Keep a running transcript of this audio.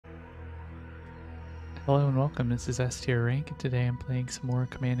Hello and welcome, this is S tier rank, and today I'm playing some more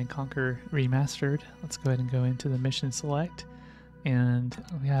Command & Conquer Remastered. Let's go ahead and go into the mission select, and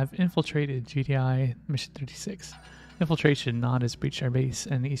we have infiltrated GDI mission 36. Infiltration, Nod has breached our base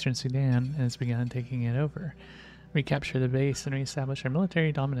in eastern Sudan and has begun taking it over. Recapture the base and reestablish our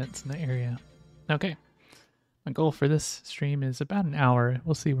military dominance in the area. Okay, my goal for this stream is about an hour.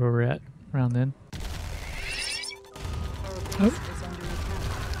 We'll see where we're at around then.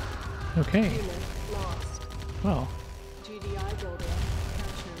 Okay. Well, GDI building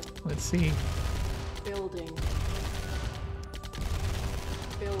captured. let's see. Building.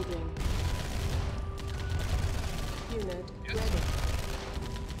 Building. Unit ready.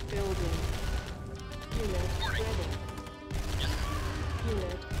 Building. Unit ready.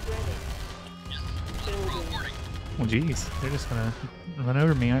 Unit ready. Building. Well, geez, they're just gonna run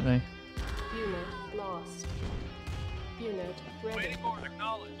over me, aren't they? Unit lost. Unit ready. Waiting for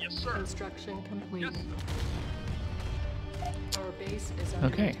acknowledge. Yes, sir. Construction complete. Yes. Our base is under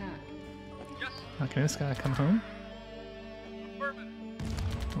Okay. attack. Yes. Okay, this guy come home.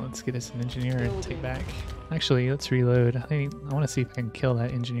 Affirmative. Let's get us an engineer and take back. Actually, let's reload. I want to see if I can kill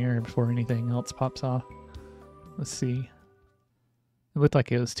that engineer before anything else pops off. Let's see. It looked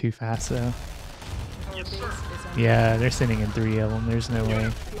like it was too fast though. Our Yes, base sir. is under Yeah, they're sending in 3 of them. There's no way.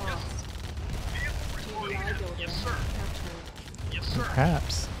 lost. Vehicle reporting. GDI building Yes, sir. captured. Yes, sir.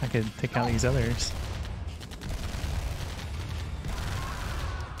 Perhaps I could take out these others.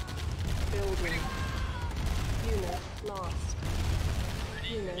 Building. Unit lost.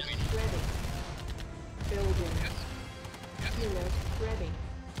 Unit ready. Building. Unit ready.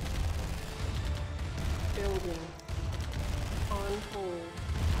 Building. On hold.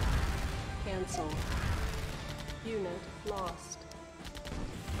 Cancel. Unit lost.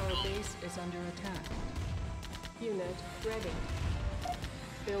 Our base is under attack. Unit ready.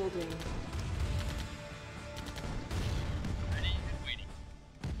 Building. Ready and waiting.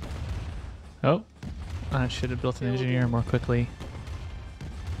 Oh, I should have built an engineer more quickly.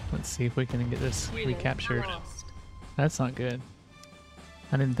 Let's see if we can get this Unit recaptured. lost. That's not good.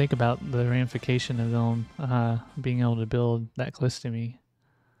 I didn't think about the ramification of them being able to build that close to me.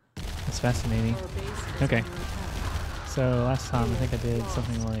 That's fascinating. Our base is Okay. under attack. So last time I think I did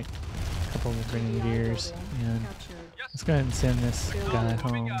something like a couple of grenadiers, and Captured. let's go ahead and send this guy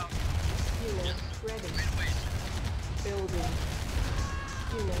home. Unit ready. Building.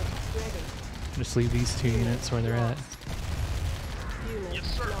 Unit ready. Just leave these 2 units where they're at. Unit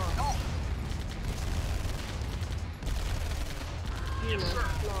Yes, sir. lost. No. Unit sir.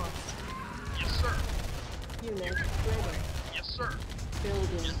 lost. Yes, sir. Unit ready. Yes, sir.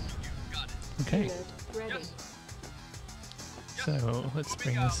 Building. You got it. Okay, Unit ready. Yes. so let's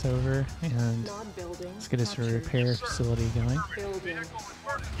bring this over and Not building. let's get us a captured. repair Yes, sir. facility going. Building. Vehicle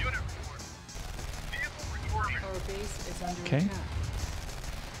reporting. Unit report. Vehicle reporting. Our base is under Okay. attack.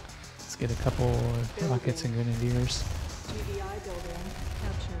 Let's get a couple of rockets and grenadiers. GDI building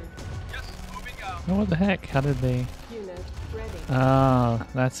captured. Yes. Moving out. Oh, what the heck? How did they? Unit ready. Oh,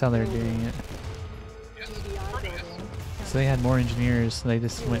 that's how they're doing it. Yes. GDI building So they had more engineers. They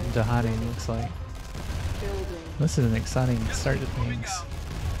just went into hiding, looks like. building. This is an exciting start to things.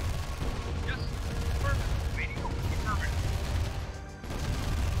 Yes. Affirmative. Waiting for affirmative.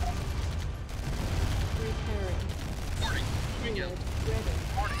 Repairing. Reporting. Moving Unit out. ready.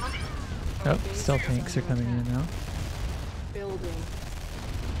 Reporting. Our Oh, base stealth is tanks are under coming in attack. now. Building.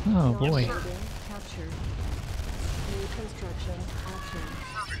 Oh Not boy. building captured. New construction options.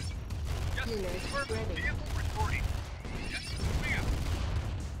 Affirmative. Yes. Unit Affirmative. ready. Vehicle reporting. Yes. Moving out.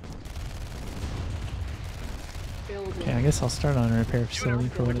 Building. Okay, I guess I'll start on a repair facility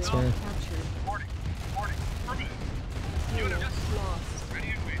for what it's Building worth. captured. Reporting. Reporting. Affirmative. Unit Yes. lost. Ready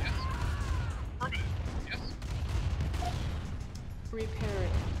and waiting. Yes. Affirmative. Yes.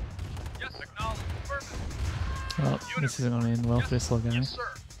 Repairing. Yes. Acknowledge. Affirmative. Well, this isn't going to end well for this little guy. Yes, sir.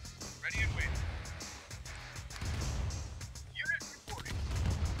 Ready and waiting. Unit reporting.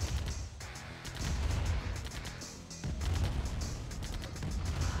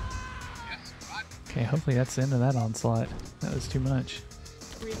 Yes, right. Okay, hopefully that's the end of that onslaught. That was too much.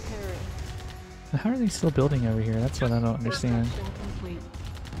 Repairing. How are they still building over here? That's what I don't understand. Construction complete.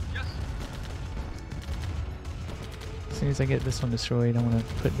 Yes. As soon as I get this one destroyed, I want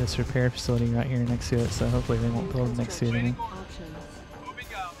to put this repair facility right here next to it, so hopefully they won't build next to it anymore. Options. Moving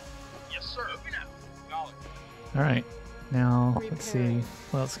out. Yes, sir. Moving out. Acknowledge. Alright, now let's see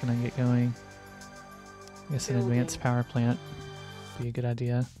what else can I get going. I guess an advanced power plant would be a good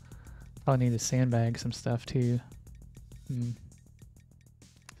idea. Probably need to sandbag some stuff too.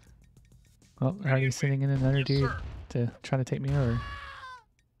 Well, are you sending in another Yes, dude sir. to try to take me over?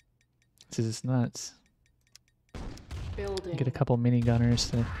 This is nuts. Building. Get a couple mini gunners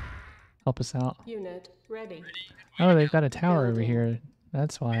to help us out. Unit ready. Oh, they've got a tower over Building. here.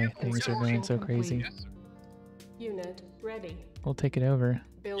 That's why things are going so Construction crazy. complete. Unit ready. We'll take it over.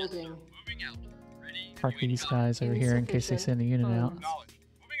 Building. Moving out. Ready. Park these guys over here in case they send a unit out. Acknowledged.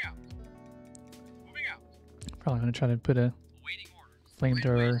 Moving out. Moving out. Probably gonna try to put a Awaiting orders.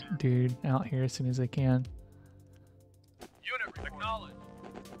 flamethrower dude out here as soon as they can. Unit acknowledged.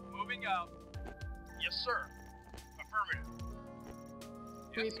 Moving out. Yes, sir. Affirmative.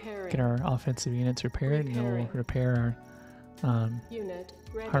 Yes. Repairing. Get our offensive units repaired, and then we'll repair our Unit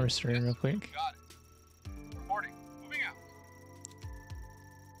ready. harvester real quick. Got it. Reporting. Moving out.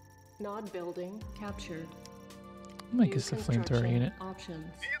 Nod building captured. I'll make New us a flamethrower construction unit. Options.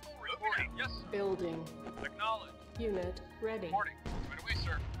 Vehicle reporting. Yes, sir. Building. Acknowledged. Unit ready. Reporting. Right away,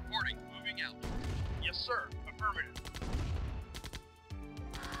 sir. Reporting. Moving out. Yes, sir. Affirmative.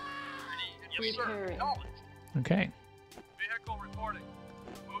 Ready. Yes, sir. Repairing. Acknowledged. Okay. Vehicle reporting.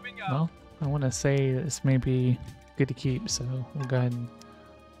 Moving out. Well, I want to say this may be good to keep, so we'll go ahead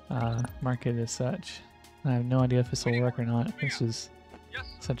and mark it as such. I have no idea if this will work or not. This is Yes,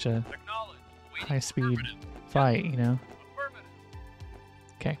 sir. such a Acknowledged. Waiting. high-speed Affirmative. fight, you know. Affirmative.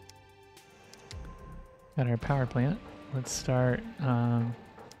 Okay. Got our power plant. Let's start a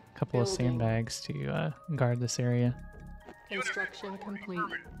couple of Building. sandbags to guard this area. Construction complete.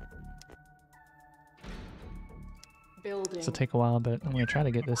 Affirmative. Building. This will take a while, but I'm going to try to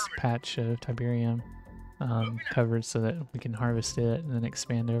get this patch of Tiberium covered so that we can harvest it and then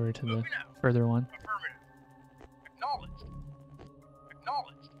expand over to the further one. Affirmative. Acknowledged.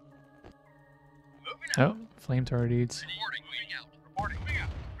 Acknowledged. Moving Oh, out. flamethrower dudes. Reporting. Moving out. Reporting. Moving out.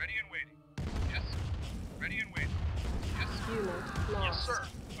 Ready and waiting. Yes, sir. Ready and waiting. Yes, sir. Unit lost. Yes, sir.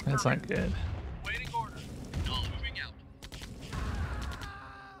 That's not good. Waiting order. Moving out.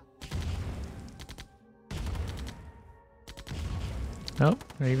 Oh,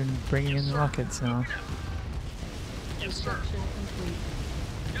 they're even bringing in the rockets now. Yes, sir. Construction complete.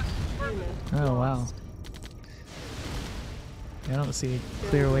 Yes, affirmative. Unit Oh, wow. lost. I don't see a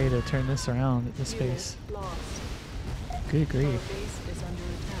clear way to turn this around at this Unit pace. lost. Good Our grief. base is under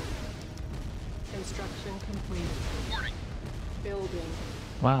attack. Construction complete. Reporting. Building.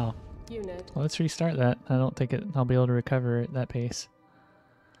 Wow. Unit Well, let's restart that. I don't think I'll be able to recover at that pace.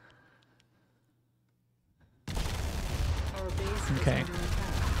 our base Okay. is under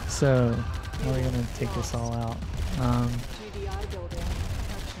attack. So, how are we going to take this all out? GDI building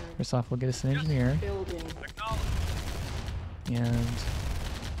captured. First off, we'll get us an engineer Building Acknowledged. and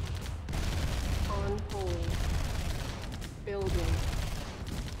on hold. Building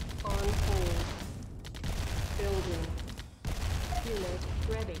on hold. Building. Unit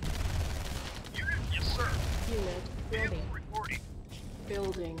ready. Unit. Yes, sir. Unit ready. Vehicle reporting.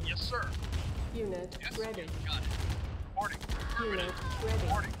 Building. Yes, sir. Unit Yes. ready. Got it. Reporting. Unit Affirmative. ready.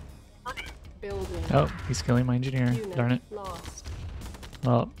 Reporting. Affirmative. Building. oh, he's killing my engineer. Unit Darn it. lost.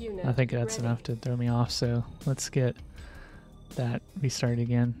 Well, Unit I think that's ready. enough to throw me off, so let's get that restarted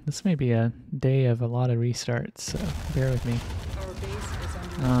again. This may be a day of a lot of restarts, so bear with me. Our base is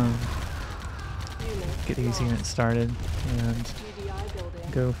under Um, Unit get these lost. units started and GDI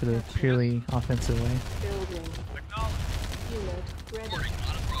building. go for the captured. purely offensive way. Building. Acknowledged. Unit ready. Reporting.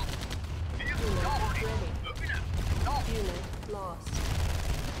 Not a problem. Vehicle Unit reporting. ready. Moving out. Acknowledged. Unit lost.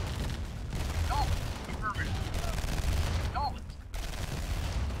 Acknowledged. Affirmative. Acknowledged.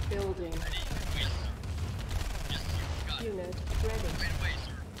 Building. Ready. Yes, sir. Yes, sir. Got it. Unit ready. Right away,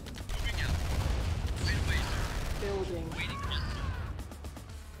 sir. Moving out. Right away, sir. Building. Waiting. Yes, sir.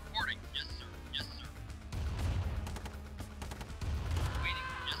 Reporting. Yes, sir. Yes, sir. Waiting.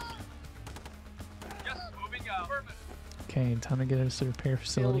 Yes, sir. Yes, moving out. Affirmative. Okay, time to get us to repair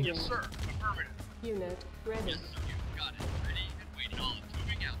facility. Building. Yes, sir. Affirmative. Unit ready. Yes, sir. You got it. Ready and waiting. Acknowledged.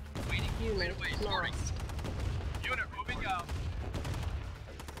 Moving out. Waiting. Right Unit away. Starting. lost. Unit moving out.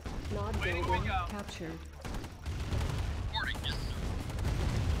 Nod Waiting, building wing out. captured. Reporting. Yes,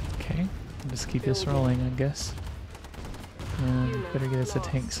 sir. Okay, we'll just keep this Building. rolling, I guess. And Unit better get us a lost.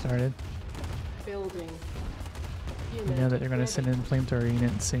 tank started. Building. We Unit know that they're going to ready. send in flamethrower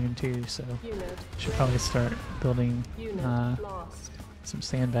units soon too, so Unit should ready. probably start building Unit lost. some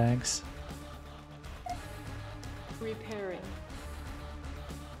sandbags. Repairing.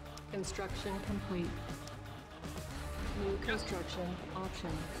 Construction complete. New construction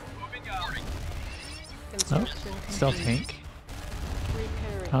options. Moving out. Construction Stealth complete. tank.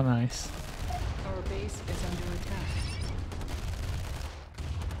 Repairing. Oh, nice. Our base is under attack.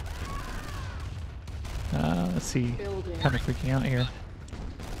 Let's see. Building. Kind of freaking out here.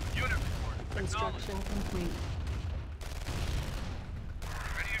 Unit report. Acknowledged. Construction complete.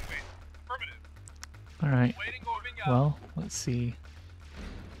 Ready and waiting. Affirmative. All right. Waiting. Moving well, let's see.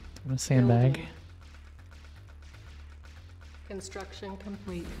 I'm gonna sandbag. Building. Construction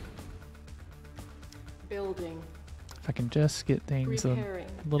complete. Building. If I can just get things a Repairing.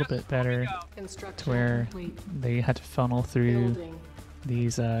 little bit better Construction to where complete. they had to funnel through Building.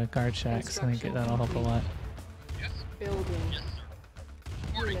 these guard shacks, I think Construction that'll help a complete. lot. Yes, Building. yes, sir.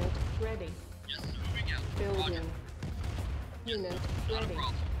 Reporting. Unit ready. Yes, sir. Moving out. Building. Roger. Yes, Unit sir. Not a ready.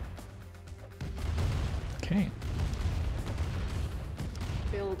 problem. Okay.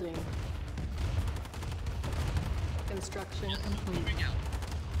 Building. Construction Yes, sir. complete. Moving out.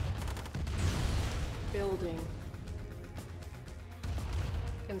 Building.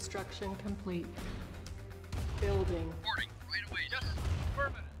 Construction complete. Building. Reporting. Right away. Yes, sir.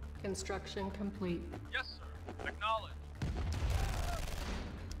 Affirmative. Construction complete. Yes, sir. Acknowledge.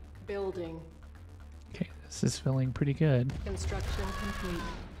 Building. Okay, this is feeling pretty good. Construction complete.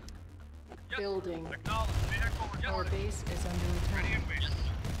 Yes, Building. sir. Acknowledge. Vehicle. Yes, Our sir. base is under Ready attack. and waiting. Yes, sir.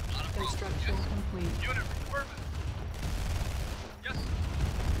 Not a problem. Construction Yes, sir. complete. Unit affirmative. Yes, sir.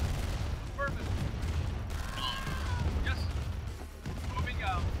 Affirmative. Yes, sir. Moving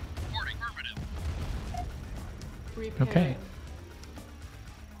out. Reporting. Affirmative. Repairing. Okay.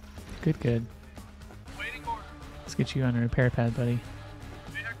 Good, good. Waiting order. Let's get you on a repair pad, buddy.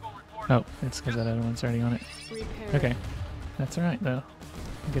 Vehicle reporting. Oh, it's because that other one's already on it. Repairing. Okay. That's alright, though.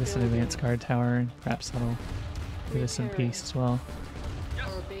 Get us an advanced guard tower, and perhaps that'll give us some Repairing. peace as well. Yes,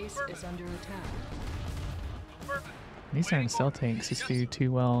 Our sir. base is Affirmative. under attack. Affirmative. These Waiting darn cell order. tanks just Yes, do sir.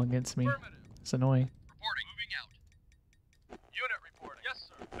 too well against me. Affirmative. It's annoying. Reporting. Moving out. Unit reporting. Yes,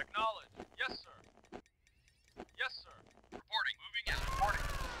 sir. Acknowledge. Yes, sir. Yes, sir. Reporting. Moving out. Reporting.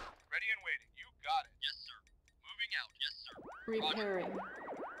 Ready and waiting. You got it. Yes, sir. Moving out. Yes, sir. Repairing.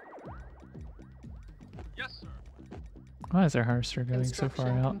 Yes, sir. Why is our harvester going so far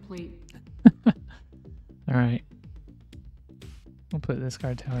Construction out? complete. Alright. We'll put this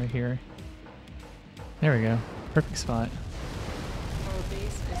guard tower here. There we go. Perfect spot. Our base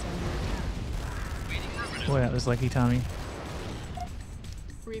is under attack. Waiting affirmative. Boy, that was lucky, Tommy.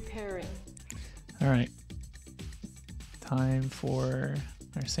 Repairing. Alright. Time for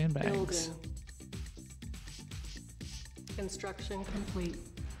our sandbags. Building. Construction complete.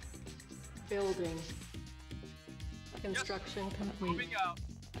 Building. Construction complete. Moving out.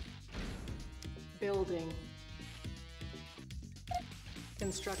 Building.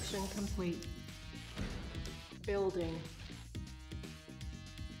 Construction complete. Building.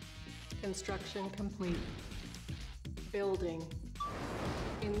 Construction complete. Building.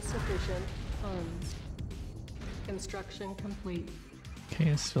 Insufficient funds. Construction complete. Okay,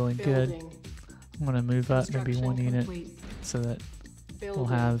 it's feeling good. Building. I'm going to move up maybe Construction one unit complete. so that Building. we'll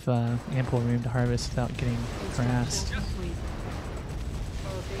have ample room to harvest without getting harassed. Construction complete.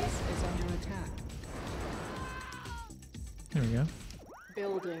 Our base is under attack. There we go.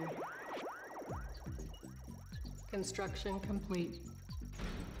 Building. Construction complete.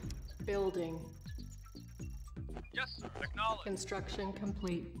 Building. Yes, sir. Acknowledge. Construction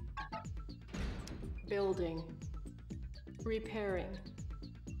complete. Building. Repairing.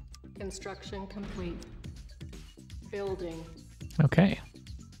 Construction complete. Building. Okay.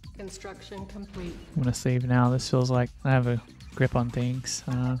 Construction complete. I'm going to save now. This feels like I have a grip on things.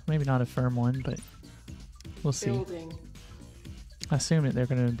 Maybe not a firm one, but we'll see. Building. I assume that they're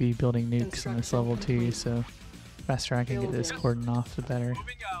going to be building nukes in this Construction level too, complete. so the faster I can get this Building. cordon off, the better.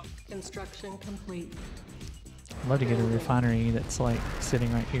 Moving out. Construction complete. I'd love to get a Building. refinery that's like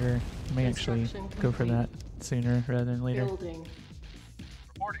sitting right here. I may actually Construction go for that complete. sooner rather than later. Building.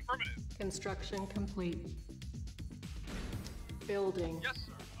 Reporting. Affirmative. Construction complete. Building. Yes,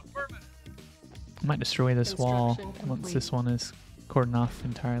 sir. Affirmative. I might destroy this wall Construction once complete. this one is cordoned off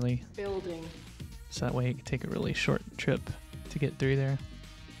entirely, Building. so that way it can take a really short trip to get through there.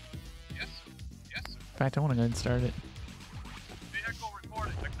 Yes, sir. Yes, sir. In fact, I want to go ahead and start it. Vehicle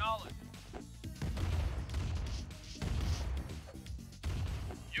reporting. Acknowledge.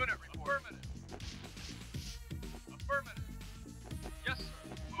 Unit report. Affirmative. Affirmative. Yes, sir.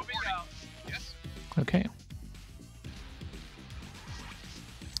 Moving out. Yes, sir. Okay.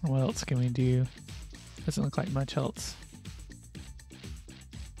 What else can we do? Doesn't look like much else.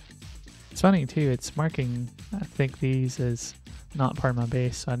 It's funny too, it's marking, I think, these as not part of my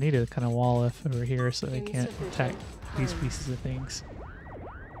base, so I need to kind of wall off over here so they can't attack these pieces of things.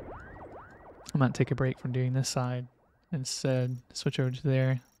 I might take a break from doing this side, instead switch over to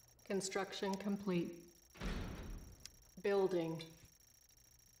there. Construction complete. Building.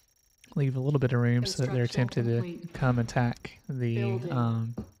 Leave a little bit of room so that they're Construction tempted complete. to come attack the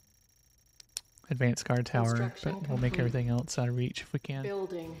Building. advanced guard tower, Construction but we'll make complete. everything else out of reach if we can.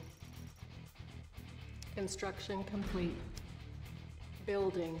 Building. Construction complete.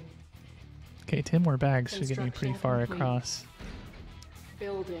 Building. Okay, 10 more bags should get me pretty Construction far complete. across.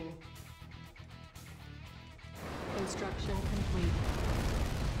 Building. Construction complete.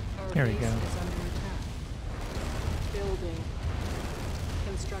 Our There we base go. is under attack. Building.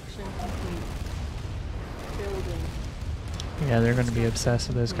 Construction complete. Building. Yeah, they're going to be obsessed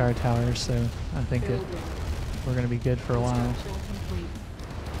with those guard towers, so I think that Building. we're going to be good for a while. Construction complete.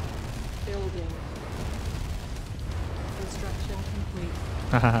 Building. Construction complete.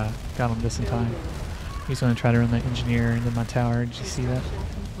 Haha, got him just in time. Building. He's going to try to run the engineer into my tower. Did you see that?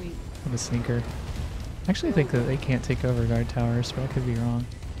 Construction complete. With a sneaker. I actually think that they can't take over guard towers, but I could be wrong.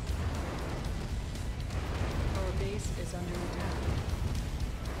 Our base is under attack.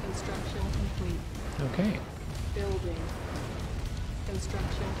 Construction complete. Okay. Building.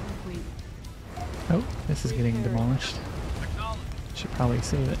 Construction complete. Oh, this is getting Repairing. demolished. Acknowledged. Should probably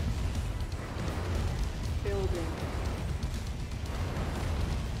save it. Building.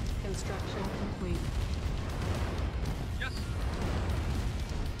 Construction complete. Yes, sir.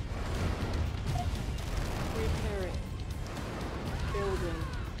 Repairing. Building.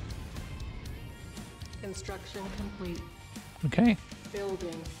 Construction complete. Okay.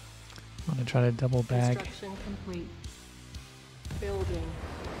 Building. I'm going to try to double bag. Construction complete. Building.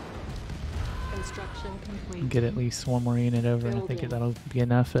 Construction complete. Get at least one more unit over, and I think Building. that'll be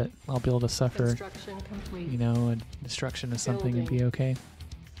enough that I'll be able to suffer, Construction complete. you know, a destruction of something and be Building. okay.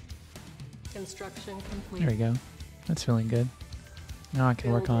 Construction complete. There we go. That's feeling good. Now I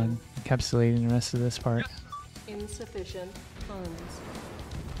can work on encapsulating the rest of this part. Yes, sir. Insufficient funds.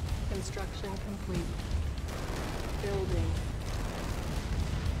 Construction complete. Building.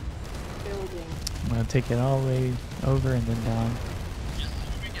 Building. I'm going to take it all the way over and then down. Yes,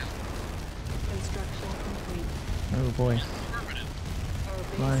 moving out. Construction complete. Oh boy. Affirmative. Our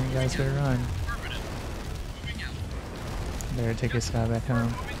base Come on, you guys better run. Affirmative. Moving out. Better take this guy back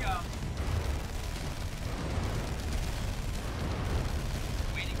home. Moving out.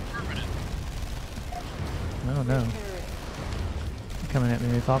 Waiting. Affirmative. Oh no. repairing. Coming at me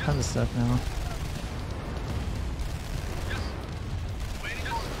with all kinds of stuff now. Yes, sir. Waiting. Yes,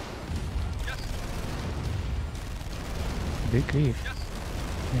 sir. Yes, sir. Good grief. Yes, sir.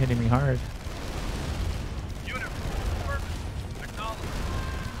 You're hitting me hard. Unit. Affirmative. Acknowledged.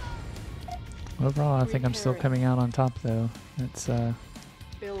 Overall, I think I'm still Repairing. coming out on top though. That's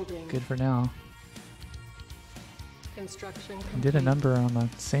Building. good for now. Construction I complete. did a number on the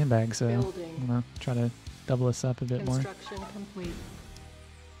sandbag, so Building. I'm gonna try to double this up a bit more. Construction complete.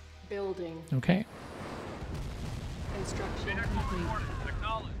 Building. Okay, Construction Vehicle complete. reported.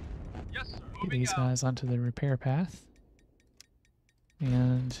 Acknowledged. Yes, sir. get Moving these out. guys onto the repair path,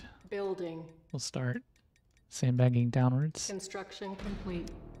 and Building. we'll start sandbagging downwards. Construction complete.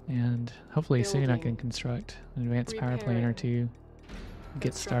 And hopefully soon I can Building. construct an advanced power plant or Repairing. two.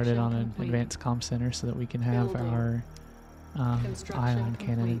 Get started on an Construction advanced comm center so that we can have Building. our Construction ion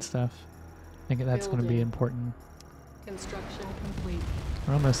cannon and complete. stuff. I think that's going to be Building. important. Construction complete.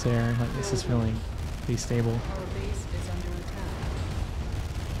 We're almost there. Like this is Building. feeling pretty stable Our base is under attack.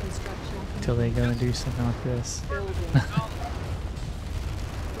 Construction complete. until they go and do something like this. Building. Acknowledged.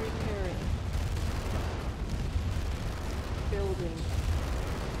 Repairing. Building.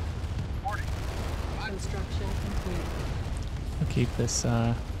 Reporting. Construction complete. We'll keep this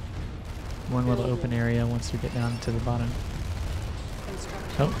one little open Building. area once we get down to the bottom.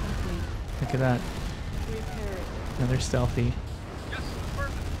 Construction Oh. complete. Look at that. Repairing. Another stealthy. Yes,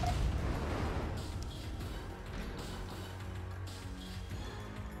 affirmative.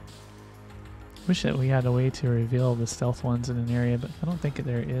 Wish that we had a way to reveal the stealth ones in an area, but I don't think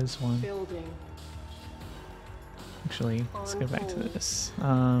there is one. Building. Actually, let's go back to On hold. this.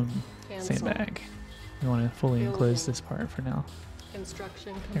 Cancel. Sandbag. We want to fully enclose Building. this part for now.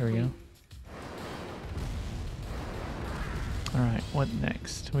 Construction complete. There we go. Alright, what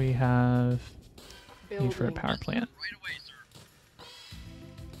next? We have need for a Building. power plant. Right away, sir.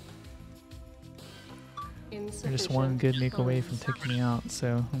 They're just one good nuke away from funds. taking me out,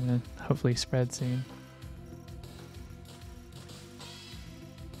 so I'm gonna hopefully spread soon.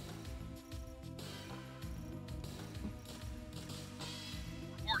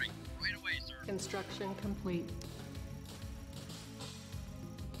 Reporting. Right away, sir. Construction complete.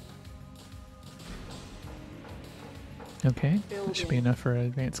 Okay, that should be Building. enough for an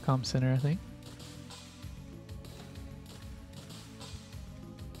advanced comm center, I think.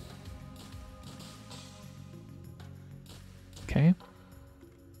 Okay.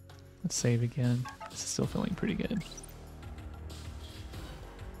 Let's save again. This is still feeling pretty good.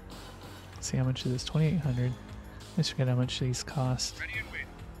 Let's see how much is this? 2,800. Let's forget how much these cost. Ready and waiting.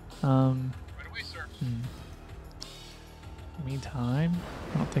 Um, Right away, sir. Meantime,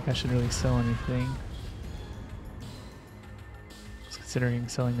 I don't think I should really sell anything. Just considering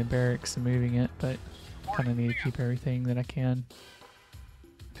selling the barracks and moving it, but kind of need to keep everything that I can.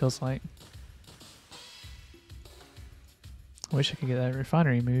 Feels like. I wish I could get that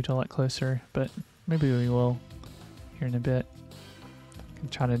refinery moved a lot closer, but maybe we will here in a bit. I'm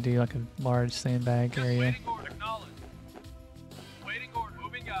trying to do like a large sandbag area.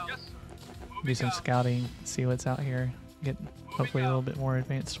 Do some scouting, see what's out here. Get hopefully a little bit more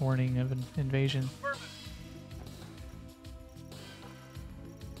advanced warning of an invasion.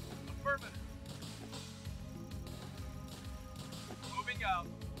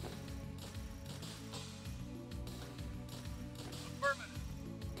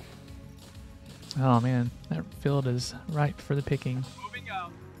 Oh man, that field is ripe for the picking.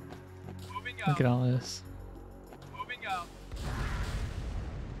 Look at all this.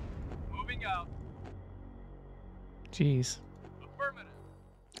 Jeez.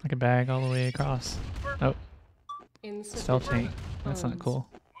 I can bag all the way across. Oh. Stealth tank. That's not cool.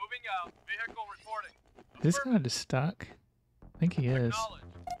 Is this guy just stuck? I think he is.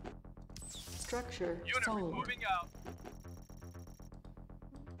 Structure sold.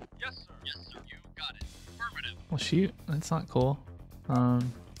 Yes, sir. Yes, sir. You got it. Affirmative. Well, shoot. That's not cool. I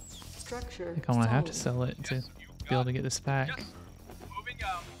Structure think I'm gonna have to sold. sell it to be able to get this back. Yes, sir. Moving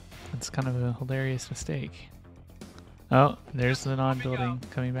out. That's kind of a hilarious mistake. Oh, there's the non-building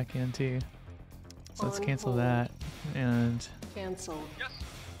coming back in too. So let's On cancel hold. that. And Cancel. Yes,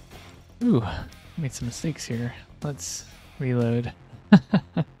 sir. ooh, made some mistakes here. Let's reload.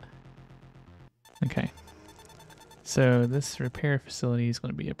 Okay. So this repair facility is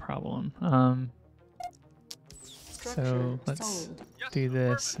going to be a problem. Structure So let's sold. Yes, do sir.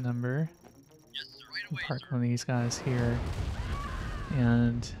 this number. Yes, sir. Right away, Park sir. one of these guys here.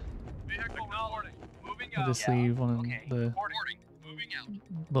 And Vehicle reporting. Moving we'll out. just leave one of the Reporting. Moving out.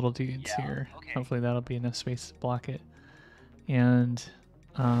 little dudes Yeah, here. okay. Hopefully that'll be enough space to block it. And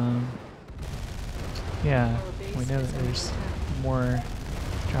yeah, Our base we know is that under there's attack. more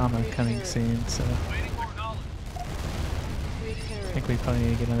drama coming soon, so Waiting for knowledge. I Repairing. think we probably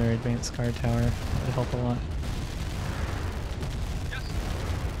need to get another advanced guard tower. That would help a lot. Yes, sir.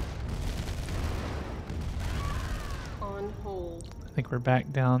 On hold. I think we're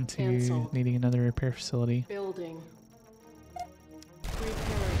back down to Cancel. needing another repair facility. Building.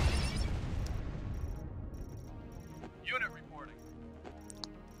 Repairing. Unit reporting.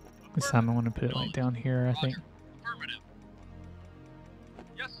 This time I want to put it like down here, I think. Affirmative.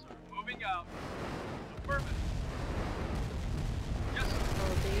 Yes, sir. Moving out. Affirmative. Yes, sir.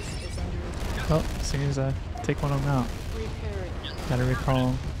 Our base is under attack. Well, as soon as I take one of them out, Repairing. gotta recall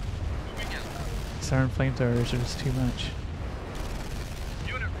them. Moving out. Siren flamethrowers are just too much.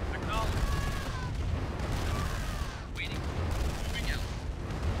 Unit acknowledged. Waiting. Moving out.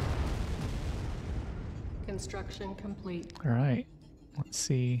 Construction complete. Alright, let's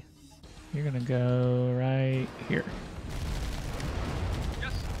see. You're gonna go right here.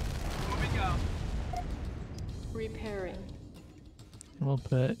 Yes, sir. Moving out. Repairing. We'll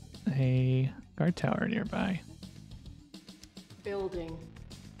put a guard tower nearby. Building.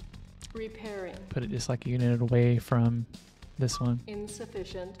 Repairing. Put it just like a unit away from this one.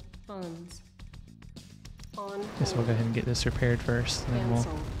 Insufficient funds. On Guess we'll go ahead and get this repaired first, and then we'll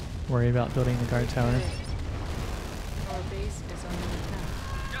Cancel. worry about building the guard tower. Repairing. Our base is under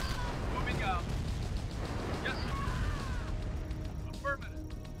attack. Yes, sir. Moving out. Yes, sir. Affirmative.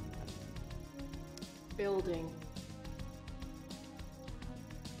 Building.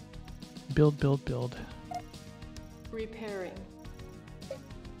 Build, build, build. Repairing.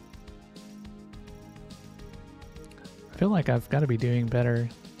 I feel like I've got to be doing better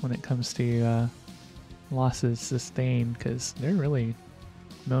when it comes to losses sustained, because they're really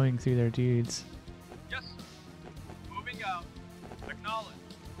mowing through their dudes. Yes, sir. Moving out. Acknowledged.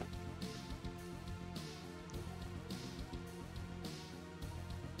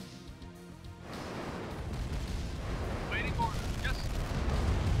 Waiting order. Yes, sir.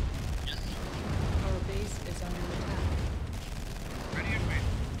 Yes, sir. Our base is under attack. Ready and waiting.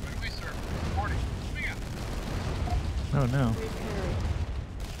 Right away, sir. Reporting. Moving out. Oh no. Repairing.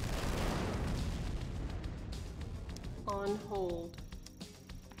 On hold.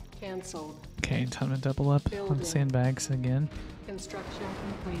 Cancelled. Okay, time to double up on Building. the sandbags again. Construction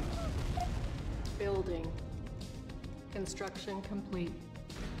complete. Building. Construction complete.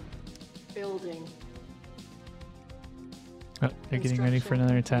 Building. Oh, they're getting ready for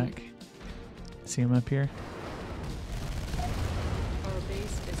another Construction attack. See them up here? Our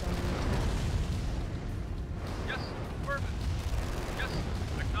base is under attack. Yes, sir. Affirmative. Yes,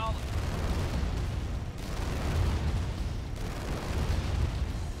 sir. Acknowledged.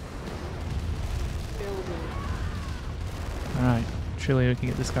 Surely we can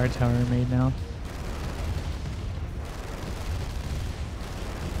get this guard tower made now.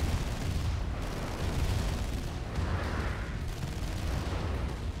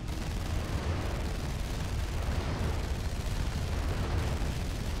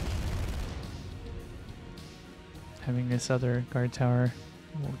 Having this other guard tower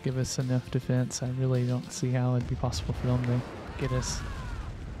will give us enough defense. I really don't see how it'd be possible for them to get us.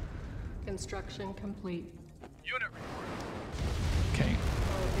 Construction complete. Unit reporting. Okay,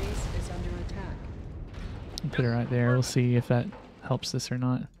 Our base is under attack. put it right there. We'll see if that helps us or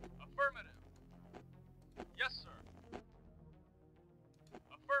not. Affirmative. Yes, sir.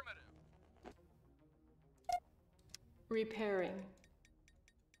 Affirmative. Repairing.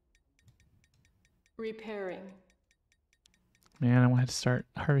 Repairing. Man, I want to start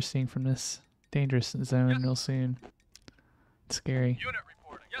harvesting from this dangerous zone real soon. It's scary. Unit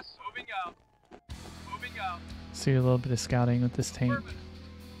reporting. Yes, sir. Moving out. Moving out. See a little bit of scouting with this tank. Affirmative.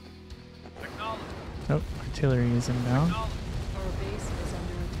 Acknowledge. Oh, artillery is inbound. Acknowledge. Our base is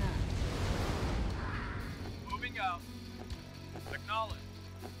under attack. Moving out. Acknowledge.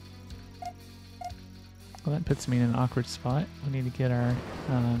 Well, that puts me in an awkward spot. We need to get our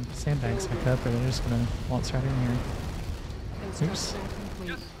sandbags back up, or they're just going to waltz right in here. Construction complete.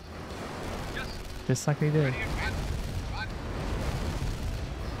 Yes. Yes. Just like they did. Ready again. Right.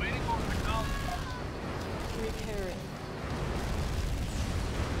 Waiting for acknowledge. Repairing.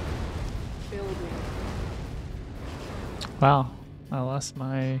 Building. Wow, I lost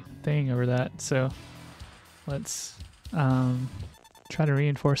my thing over that, so let's try to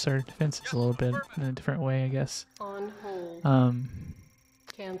reinforce our defenses a little bit in a different way, I guess. On hold.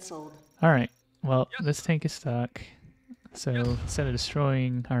 Cancelled. Alright, well, this tank is stuck, so instead of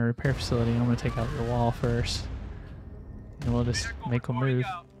destroying our repair facility, I'm going to take out the wall first, and we'll just Vehicle make them reporting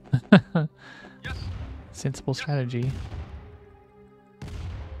move. out. Yes. Sensible strategy.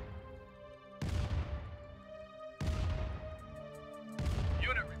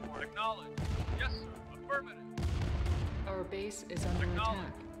 Unit report. Acknowledge. Yes, sir. Affirmative. Our base is under Acknowledge.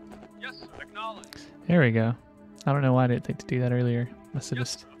 attack. Yes, sir. Acknowledge. There we go. I don't know why I didn't think to do that earlier. Must have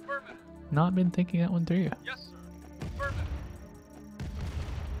Yes, just sir. Affirmative. not been thinking that one through. Yes, sir. Affirmative.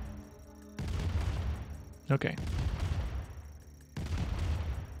 Okay.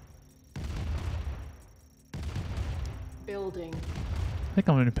 Building. I think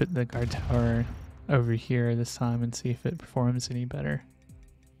I'm going to put the guard tower over here this time and see if it performs any better.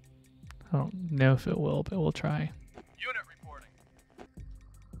 I don't know if it will, but we'll try. Unit reporting.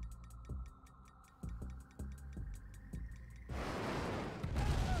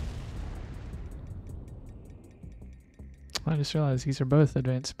 I just realized these are both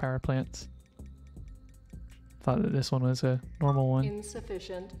advanced power plants. Thought that this one was a normal one.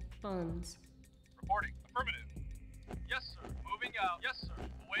 Insufficient funds. Reporting. Affirmative. Yes, sir. Moving out. Yes, sir.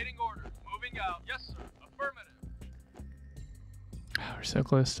 Awaiting orders. Moving out. Yes, sir. Affirmative. Oh, we're so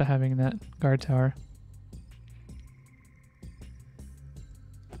close to having that guard tower.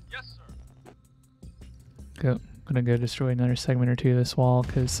 Yes, sir. I'm gonna go destroy another segment or two of this wall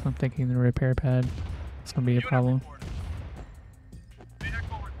because I'm thinking the repair pad is gonna be a Unit problem. reporting.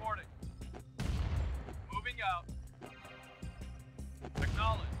 Vehicle reporting. Moving out.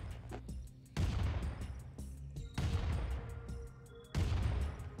 Acknowledge.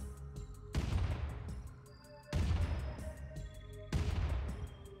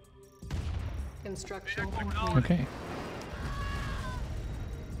 Construction Vehicle complete. acknowledged. Okay.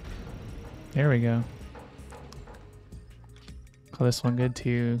 There we go. Call this one good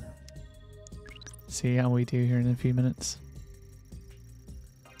to see how we do here in a few minutes.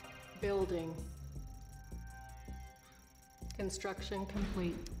 Building. Construction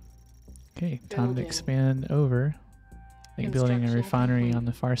complete. Okay, time to Building. expand over. I think building a Construction refinery complete. on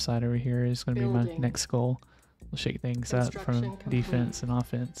the far side over here is going to be my Building. next goal. We'll shake things up from Construction complete. defense and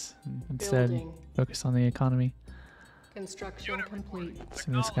offense, and instead Building. focus on the economy. Construction Unit complete.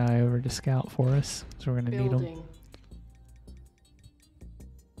 Send this guy over to scout for us, so we're going to need him. Building.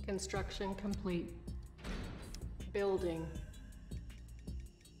 Construction complete. Building.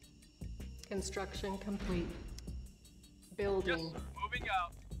 Construction complete. Yes, Building. sir. Moving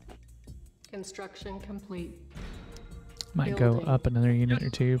out. Construction complete. Might go Building. up another unit Yes,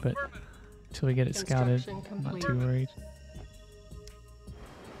 or two, but affirmative. until we get it scouted, Construction I'm not complete. too worried.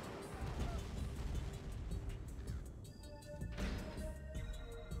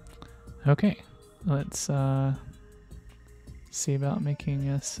 Okay, let's see about making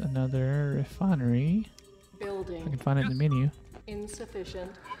us another refinery. I Building. can find it in the menu.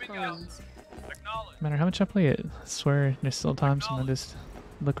 Insufficient Moving out. funds. Acknowledge. No matter how much I play it, I swear there's still times when I just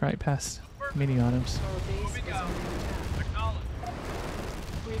look right past menu items. Our base Moving is out. under attack. Acknowledge.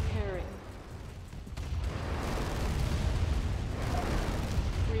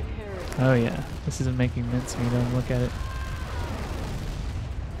 Oh yeah, this isn't making mincemeat. Don't look at it.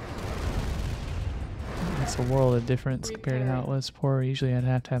 It's a world of difference compared to how it was before. Usually I'd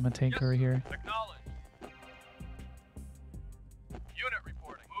have to have my tank over here. Acknowledge. Unit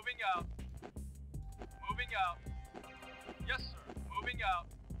reporting. Moving out. Moving out. Yes, sir. Moving out.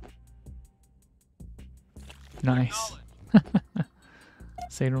 Nice.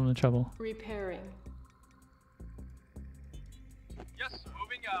 Saved them the trouble. Repairing. Yes, sir.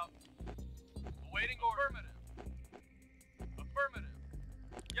 Moving out. Awaiting order. Affirmative. Affirmative.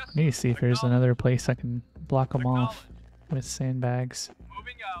 Yes, I need to see if there's another place I can block them off Acknowledge. with sandbags.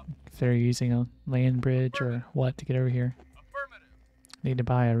 Moving out. If they're using a land bridge or what to get over here. Affirmative. Need to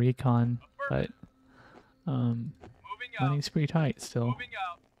buy a recon, but Moving out. money's pretty tight still. Moving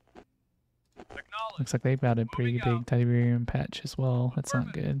out. Acknowledge. Looks like they've got a pretty Moving big Tiberium patch as well. That's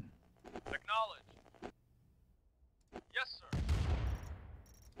not good. Acknowledge. Yes, sir.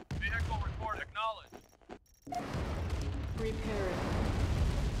 Vehicle report. Acknowledge. Repairing.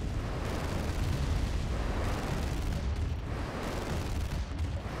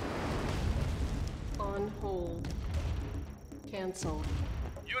 On hold. Cancel.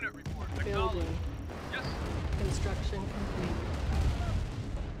 Unit report. Acknowledge. Building. Yes, sir. Construction complete.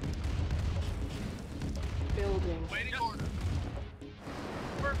 Building. Waiting order.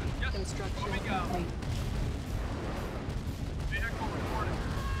 Affirmative. Yes, sir. Construction Moving out. complete. Vehicle reporting.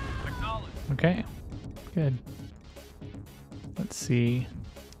 Acknowledge. Okay, good. Let's see.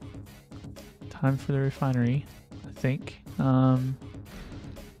 Time for the refinery, I think.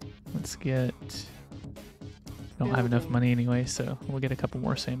 Let's get. Don't have enough Building. money anyway, so we'll get a couple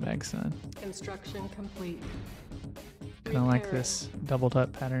more sandbags done. Construction complete. Kind of like Repairing. this doubled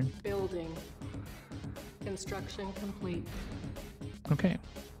up pattern. Building. Construction complete. Okay,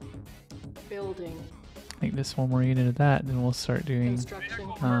 Building. I think this one more unit of that, then we'll start doing Construction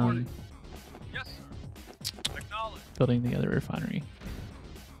complete. Yes, sir. Acknowledge. building the other refinery.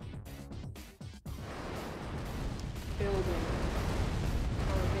 Building.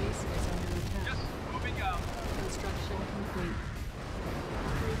 Our base is under attack. Yes, sir. Moving out. Construction complete.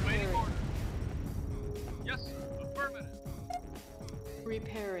 Waiting Repairing. order. Yes, sir. Affirmative.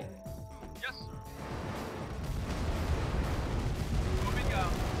 Repairing. Yes, sir. Moving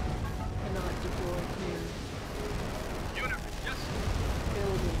out. Cannot deploy here. Unit. Yes, sir.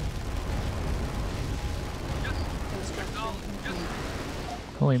 Building. Yes, sir. Construction Acknowledge. Yes, complete.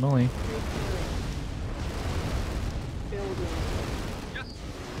 sir. Holy moly. Repairing. Building. Yes, sir.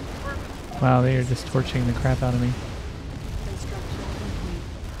 Affirmative. Wow, they are just torching the crap out of me. Construction complete.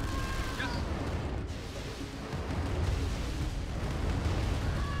 Yes, sir.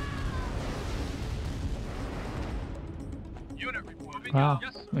 Unit report. Moving Wow, out.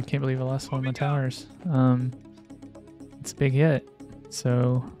 Yes, sir. I can't believe I lost one of my Moving out. towers. It's a big hit.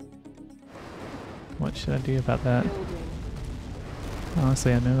 So, what should I do about that? Building.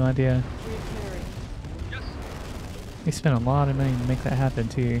 Honestly, I have no idea. Repairing. Yes, sir. They spent a lot of money to make that happen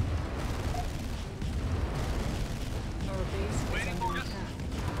too. Our base is Waiting under order. attack.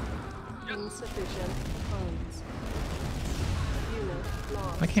 Yes, sir. Insufficient funds. Unit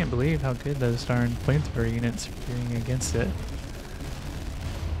lost. I can't believe how good those darn flamethrower units are doing against it.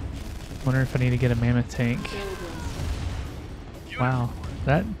 Wonder if I need to get a mammoth tank. Building. Unit Wow, report.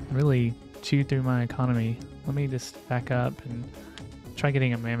 that really chewed through my economy. Let me just back up and try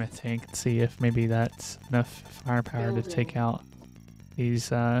getting a mammoth tank and see if maybe that's enough firepower to Building. take out these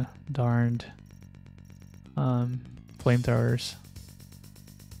darned flamethrowers.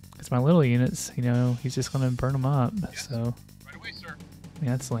 Because my little units, you know, he's just gonna burn them up. Yes. So Right away, sir. yeah,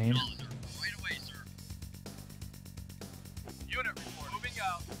 that's lame. Right away, sir. Unit report. Moving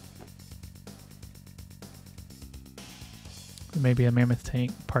out. Maybe a mammoth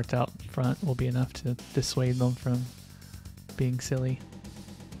tank parked out front will be enough to dissuade them from being silly.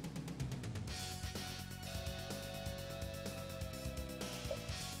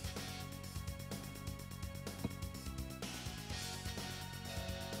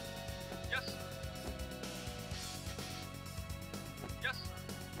 Yes, sir. Yes, sir.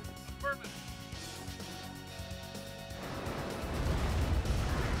 Affirmative.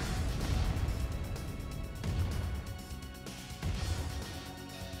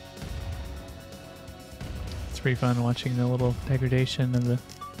 It's pretty fun watching the little degradation of the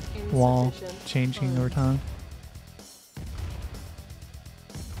wall Insufficient changing over funds. time.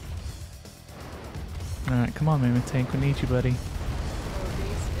 Alright, come on, mammoth tank, we need you, buddy. Our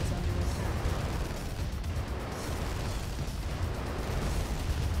base is under attack.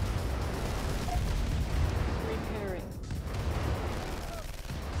 Repairing.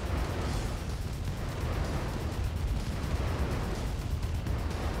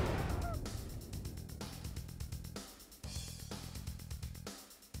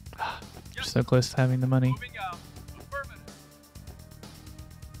 so close to having the money. Moving out. Affirmative.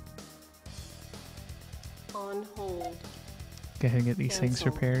 On hold. Go ahead and get these things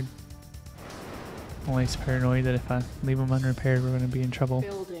Cancel. repaired. Always paranoid that if I leave them unrepaired, we're going to be in trouble.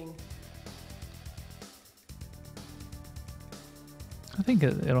 Building. I think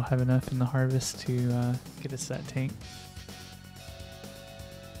it'll have enough in the harvest to get us that tank.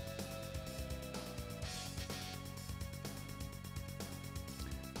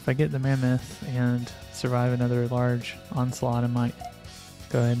 If I get the mammoth and survive another large onslaught, I might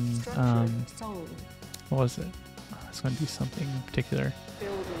go ahead and Structure sold. what was it? I was going to do something in particular.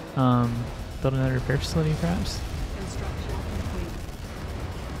 Building. Build another repair facility, perhaps. Construction complete.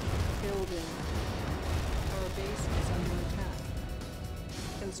 Building. Our base is under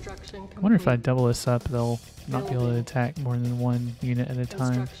attack. Construction complete. I wonder if I double this up, they'll not be able to Building. attack more than one unit at a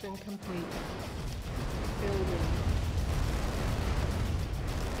time. Construction complete. Building.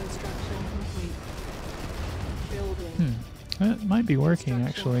 Construction complete. Building. That might be working, Construction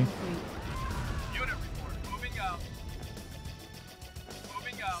actually. complete. Unit report. Moving out.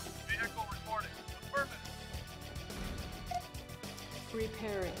 Moving out. Vehicle reporting. Affirmative.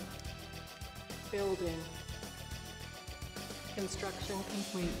 Repairing. Building. Construction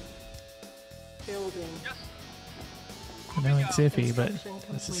complete. Building. Yes. I know it's iffy, but Construction this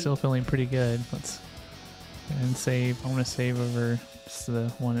complete. is still feeling pretty good. Let's go ahead and save. I want to save over just the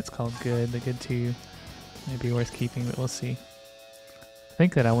one that's called good. The good 2 may be worth keeping, but we'll see. I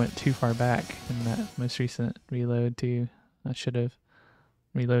think that I went too far back in that most recent reload too. I should have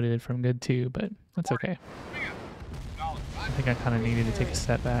reloaded from good 2, but that's okay. Moving out. Acknowledge. I think I kind of needed to take a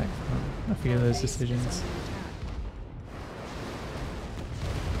step back from a few of Our those base is decisions. under attack.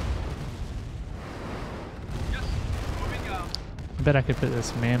 Yes. Moving out. I bet I could put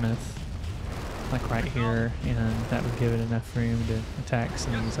this mammoth like right here, and that would give it enough room to attack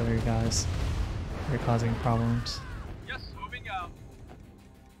some of these other guys that are causing problems. Yes. Moving out.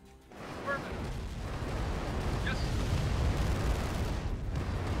 Affirmative. Yes.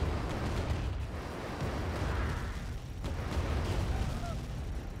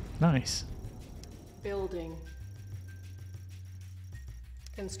 Nice. Building.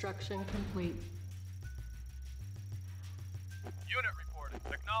 Construction complete. Unit reporting.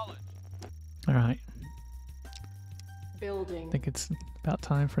 Acknowledge. All right. Building. I think it's about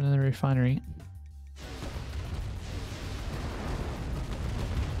time for another refinery.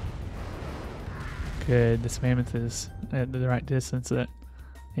 Good. This mammoth is at the right distance that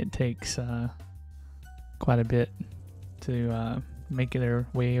it takes quite a bit to make their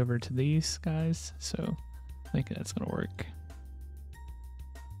way over to these guys, so I think that's gonna work.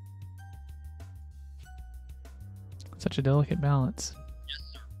 Such a delicate balance. Yes,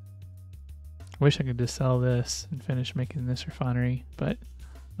 sir. I wish I could just sell this and finish making this refinery, but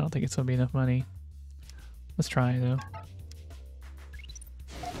I don't think it's gonna be enough money. Let's try though.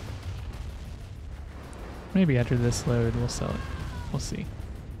 Maybe after this load we'll sell it. We'll see.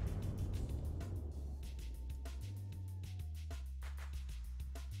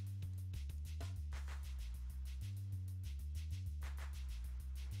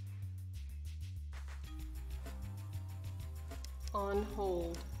 On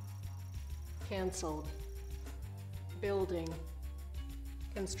hold. Cancelled. Building.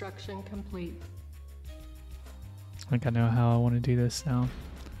 Construction complete. I think I know how I want to do this now.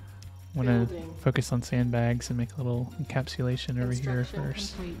 I want to Building. focus on sandbags and make a little encapsulation over here Construction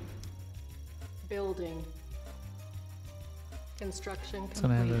first. complete. Building. Construction It's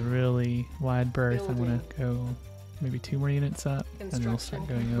gonna have a complete. really wide berth. I'm gonna Building. go maybe 2 more units up, and then we'll start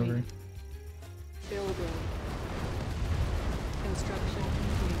Construction going over. complete. Building. Construction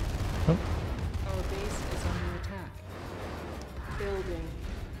complete. Oh, Our base is under attack. Building.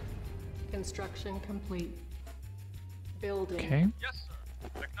 Construction complete. Building. okay. Yes, sir.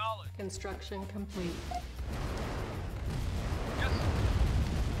 Acknowledge. Construction complete. Yes, sir.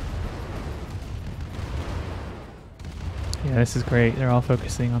 Yeah, this is great. They're all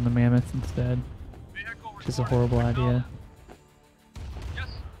focusing on the mammoth instead, Vehicle which is a reporting. horrible idea. Yes,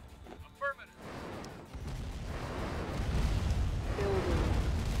 sir. Affirmative. Building.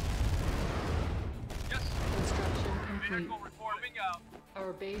 Yes, sir. Construction complete. Vehicle reporting out.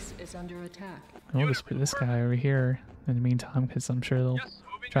 Our base is under attack. We'll just put this guy over here in the meantime, because I'm sure they'll Yes,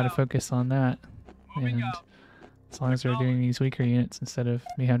 moving try to out. focus on that. Moving And out. as long as they're doing these weaker units instead of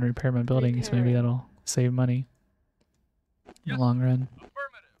me having to repair my buildings, maybe Repairing. that'll save money in Yes, the long run. Affirmative.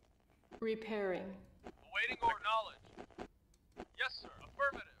 Repairing. Awaiting or knowledge. Yes, sir.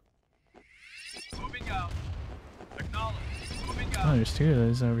 Affirmative. Moving out. Acknowledge. Moving Oh, out. there's 2 of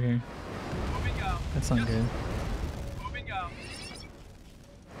those over here. Moving out. That's not Yes, good. Moving out.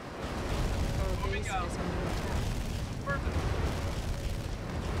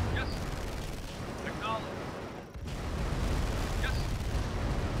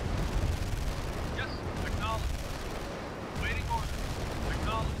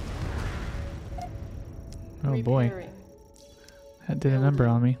 Oh boy, Repairing. that did a number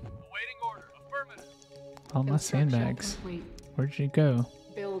on me. Awaiting order. Affirmative. All my Construction sandbags. complete. Where'd you go?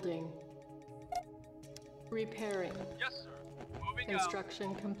 Building. Repairing. Yes, sir. Moving out.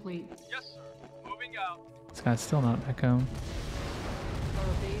 Construction complete. Yes, sir. Moving out. This guy's still not back home. Our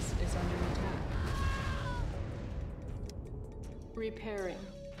base is under attack. Repairing.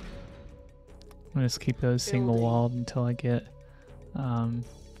 I'm gonna just keep those single Building. walled until I get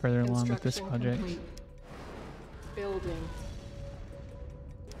further along with this Construction project. complete. Building.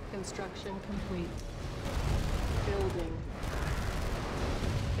 Construction complete. Building.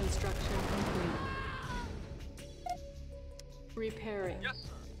 Construction complete. Repairing. Yes,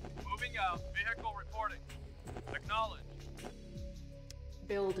 sir. Moving out. Vehicle reporting. Acknowledged.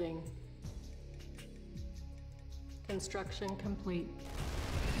 Building. Construction complete.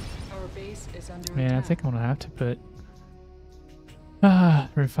 Our base is under Man, I attack. think I'm gonna have to put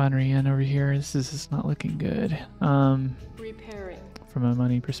refinery in over here. This is just not looking good. Repairing. From a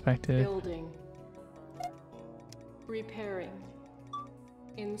money perspective. Building. Repairing.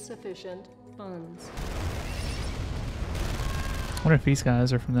 Insufficient funds. I wonder if these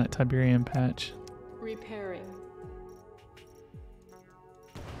guys are from that Tiberian patch. Repairing.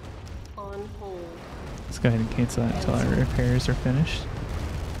 On hold. Let's go ahead and cancel that until our repairs are finished.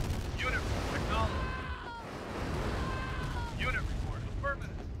 Unit acknowledged. Unit report.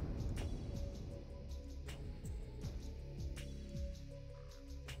 Affirmative.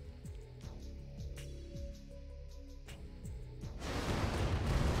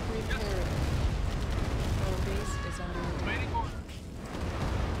 Repairing. Our base is under attack. Waiting order.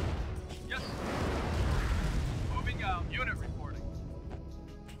 Yes, sir. Moving out. Unit reporting.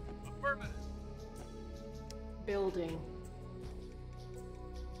 Affirmative. Building.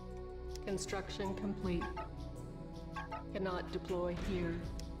 Construction complete. Cannot deploy here.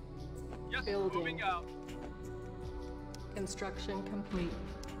 Yes, Building. moving out. Construction complete.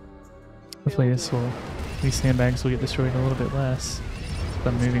 Hopefully these sandbags will get destroyed a little bit less. If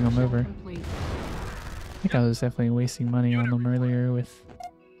I'm moving them over. Complete. I think I was definitely wasting money on them earlier with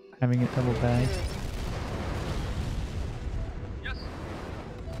having it double bagged. Repairing. Yes, sir.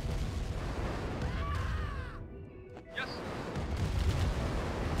 Yes, sir.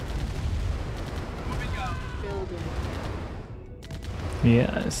 Moving out. Building.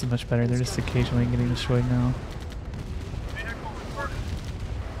 Yeah, this is much better. They're just occasionally getting destroyed now. Vehicle reported.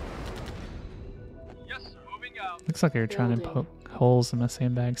 Yes, sir. Moving out. Looks like they're trying to Building. poke holes in my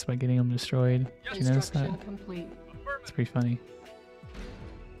sandbags by getting them destroyed. Did you notice that? Construction complete. It's Affirmative. pretty funny.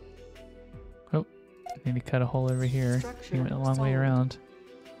 Oh, I need to cut a hole over here. He Structure went a long way solid. around.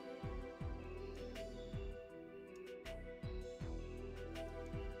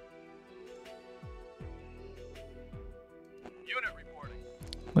 Unit reporting.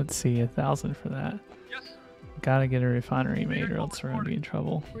 Let's see, 1,000 for that. Yes, sir. Gotta get a refinery made or else we're gonna be in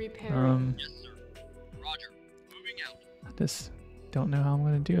trouble. Repairing. Yes, sir. Roger. Moving out. I just don't know how I'm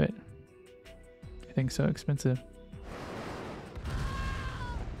gonna do it. Everything's so expensive.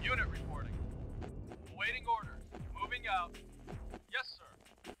 Unit reporting. Awaiting order. Moving out. Yes,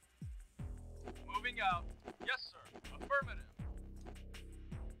 sir. Moving out. Yes, sir. Affirmative.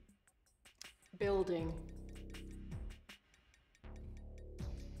 Building.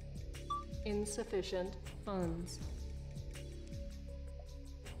 Insufficient funds.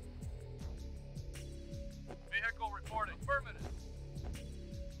 Vehicle reporting. Affirmative.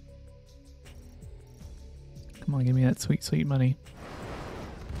 Come on, give me that sweet, sweet money.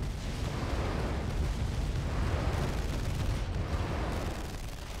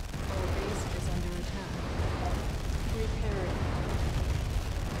 Our base is under attack. Repairing.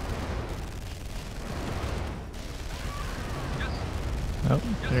 Yes, sir. Oh,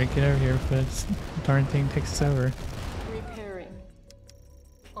 better get over here before this darn thing takes us over. Repairing.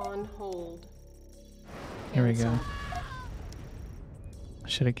 On hold. Here we go. Cancel. I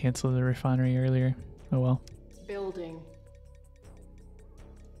should have canceled the refinery earlier. Oh well. Building.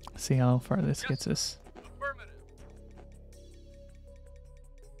 See how far this Yes, gets sir. us. Affirmative.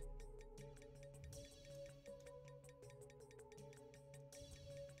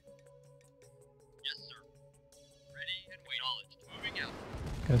 Yes, sir. Ready and wait. Acknowledged. Moving out.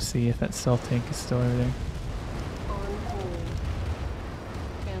 Go see if that stealth tank is still over there. On hold.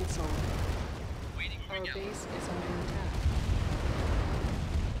 Cancel. Waiting. Our Moving out. base is under attack.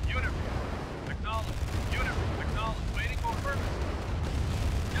 Unit report. Acknowledged. Unit report. Acknowledged. Waiting for affirmative.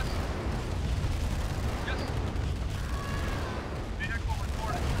 Yes, sir. Yes, sir. Vehicle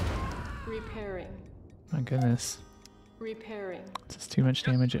reporting. Repairing. My goodness. Repairing. It's just too much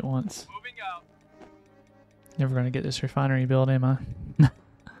damage at once. Moving out. Never gonna get this refinery built, am I?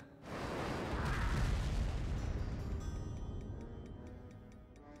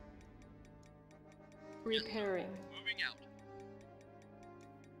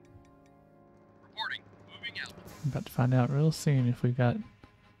 I'm about to find out real soon if we've got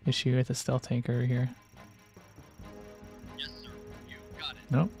issue with the stealth tank over here. Yes, sir. You got it.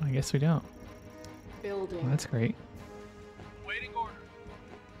 Nope, I guess we don't. Building. Well, that's great. Awaiting order.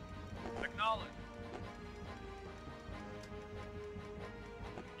 Acknowledge.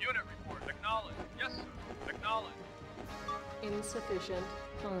 Unit report. Acknowledge. Yes, sir. Acknowledge. Insufficient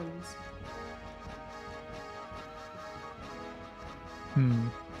funds.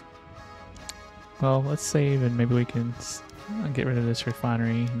 Well, let's save and maybe we can get rid of this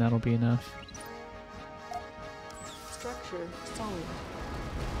refinery and that'll be enough. Structure solid.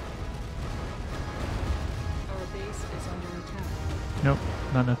 Our base is under attack. Nope,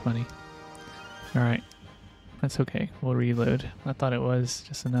 not enough money. Alright, that's okay. We'll reload. I thought it was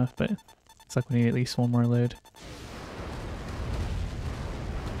just enough, but it's like we need at least one more load.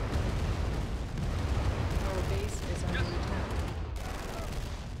 Our base is under attack.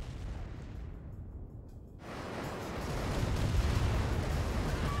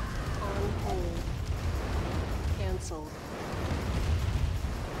 On hold. Cancel.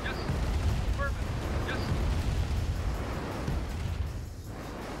 Yes. Affirmative. Yes.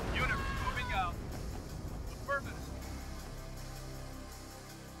 Unit moving out. Affirmative.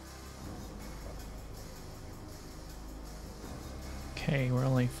 Okay, we're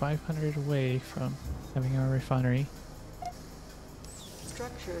only 500 away from having our refinery.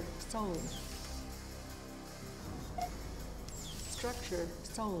 Structure sold. Structure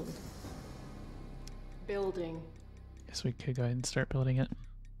sold. Building. Guess we could go ahead and start building it.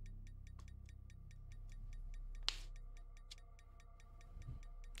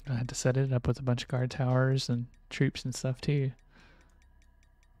 I had to set it up with a bunch of guard towers and troops and stuff too.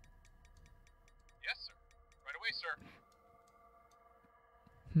 Yes, sir. Right away, sir.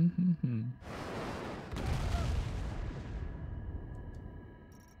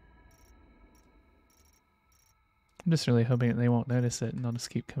 I'm just really hoping that they won't notice it and they'll just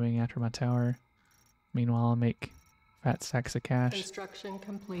keep coming after my tower. Meanwhile, I'll make fat stacks of cash. Construction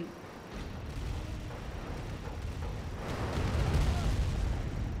complete.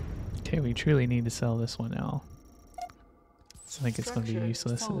 Okay, we truly need to sell this one now. I think it's going to be Structure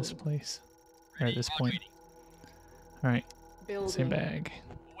useless at this sold. place. Or at this On point. waiting. Alright, Building. same bag.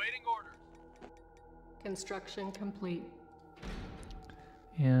 Awaiting orders. Construction complete.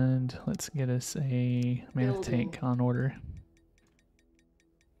 And let's get us a mammoth Building. tank on order.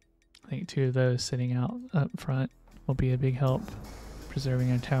 I think 2 of those sitting out up front will be a big help preserving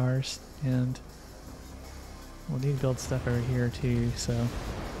our towers. And we'll need to build stuff over here too, so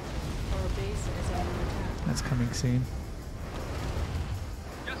Our base is under attack. that's coming soon.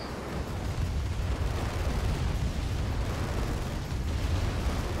 Yes.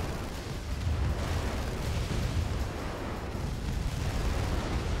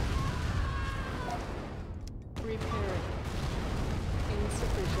 Repairing.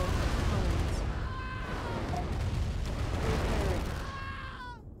 Insufficient funds. Repairing.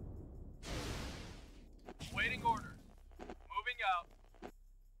 Awaiting orders. Moving out.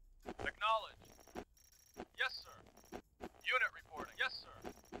 Acknowledge. Yes, sir. Unit reporting. Yes, sir.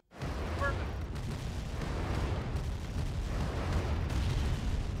 Affirmative.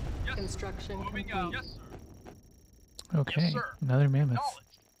 Yes, sir. Construction Moving complete. out. Yes, sir. Okay, sir. another mammoth. Acknowledged.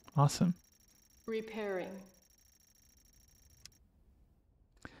 Awesome. Repairing.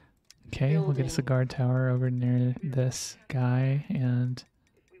 Okay, we'll get us a Building. guard tower over near this guy, and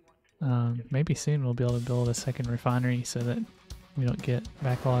maybe soon we'll be able to build a second refinery so that we don't get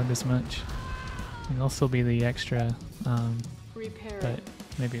backlogged as much. And there'll still be the extra, Repairing. but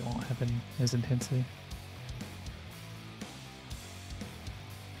maybe it won't happen as intensely.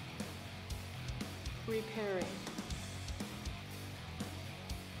 Repairing.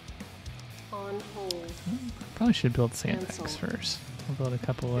 On hold. Probably should build sandbags Cancel. first. We'll build a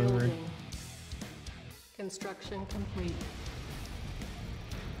couple over. Building. Construction complete.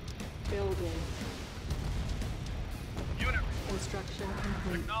 Building. Unit report. Construction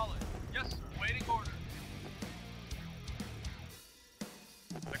complete. Acknowledge. Yes, sir. Waiting orders.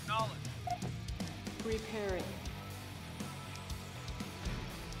 Acknowledge. Repairing.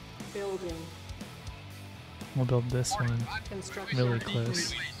 Building. We'll build this one Construction really complete.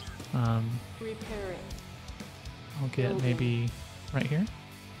 close. Repairing. I'll get Building. maybe right here,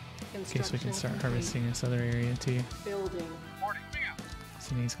 in case we Construction can start complete. harvesting this other area too. Building. Reporting. Moving out.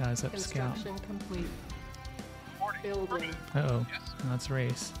 Send these guys up scout. Construction complete. Reporting. Building. Uh-oh, Yes, sir. that's a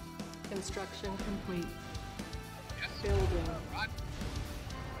race. Construction complete. Yes, sir. Building. Roger.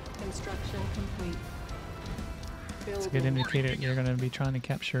 Construction complete. Building. It's a good indicator that they're going to be trying to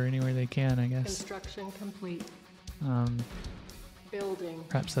capture anywhere they can, I guess. Construction complete. Building.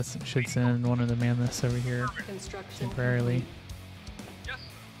 Perhaps that should send one of the man this over here Construction temporarily. complete. Yes,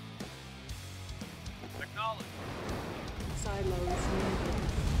 sir. Acknowledged. Silos needed.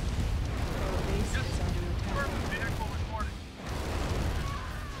 Our base Yes, is sir. under attack. Affirmative. Vehicle reporting.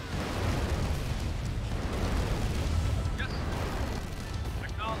 Yes, sir.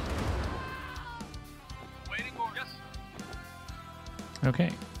 Acknowledged. Waiting order. Yes, sir. Okay.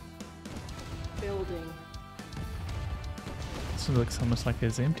 Building. This looks almost like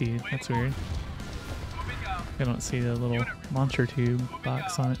it's empty. That's weird. Moving out. I don't see the little launcher tube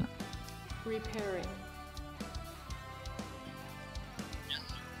box on it. Repairing. Yes,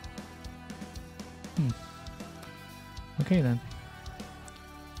 sir. Okay then.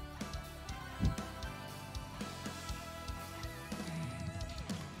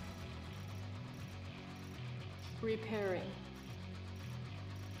 Repairing.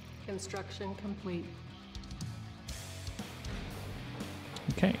 Construction complete.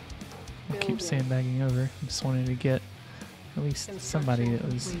 Okay. I'll keep Building. sandbagging over. I just wanted to get at least somebody that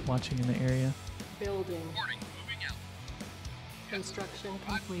was Construction complete. watching in the area. Building. Reporting. Moving out. Construction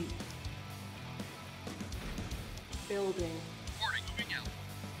complete. Building. Reporting. Moving out.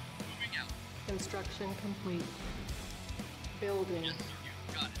 Moving out. Construction complete. Building. Yes, sir.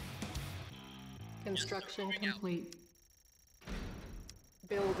 You got it. Construction moving out. complete.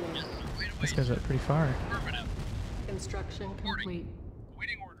 Building. Yes, sir. Right away, This goes sir. up pretty far. Affirmative. Construction complete.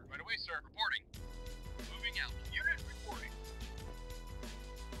 Waiting order. Right away, sir. Reporting. Moving out. Unit reporting.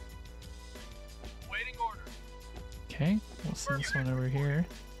 Waiting order. Okay, we'll send this one over here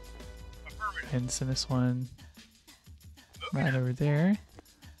Affirmative. and send this one Moving right out. over there.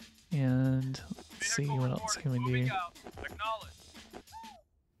 And let's see Vehicle what else can we reporting. do. Moving out. Acknowledged.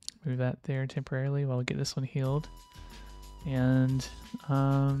 Move that there temporarily while we get this one healed. And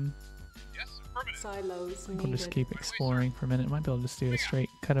Yes, affirmative. Silos we'll needed. just keep exploring for a minute. Might be able to just do a straight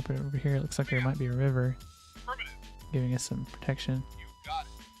cut up over here. It looks like there might be a river Affirmative. giving us some protection. You got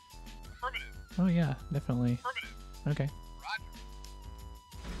it. Affirmative. Oh yeah, definitely. Affirmative. Okay.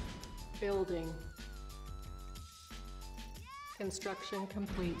 Roger. Building. Construction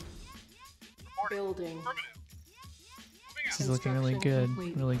complete. Reporting. Building. Affirmative. Moving This out. is looking really good. Construction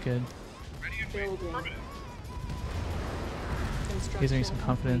complete. Really good. Ready and waiting. Building. Affirmative. Construction Gives me some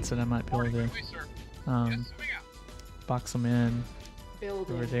confidence that I might be able Reporting. to Right away, sir. Yes, um, moving out. box them in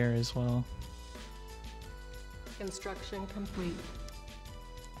Building. over there as well. Construction complete.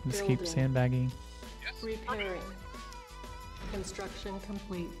 Just keep Building. sandbagging. Yes, Repairing. affirmative. Construction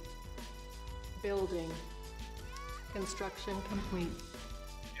complete. Building. Construction complete.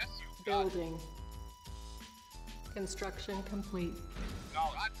 Yes, you got it. Building. Construction complete.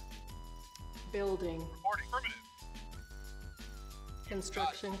 Acknowledged. Roger. Building. Reporting. Affirmative.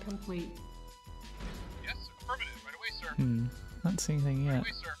 Construction complete. Yes, affirmative. Right away, sir. Not seeing anything Right yet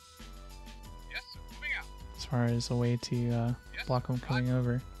away, sir. Yes, sir. Moving out. as far as a way to Yes, block them coming Roger.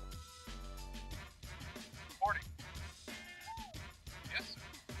 over. Reporting. Yes, sir.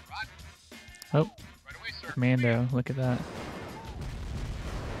 Roger. Oh, Right away, sir. commando, look at that.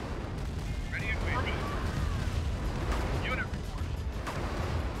 Ready and waiting. Affirmative. Unit reporting.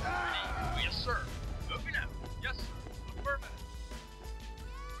 Ready. Yes, sir. Moving out. Yes, sir. Affirmative.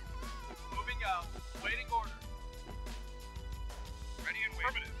 Moving out. Waiting order. Ready and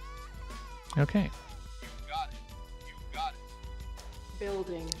waiting. Affirmative. Okay, You got it. You got it.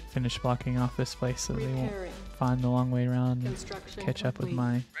 Building. finish blocking off this place so they won't Repairing. find the long way around and Construction catch up with complete.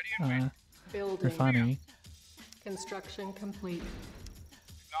 my Ready and waiting. Building. refinery. Construction complete.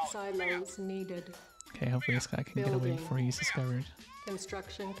 Acknowledged. Moving out. Silos needed. Okay, hopefully this guy can get away Building. before he's discovered.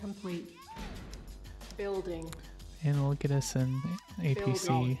 Construction complete. Building. And we'll get us an APC Building.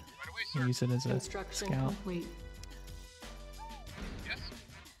 Right away, sir. and use it as a Construction scout. complete. Yes.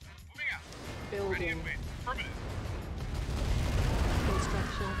 Moving out. Ready Building. and waiting. Affirmative.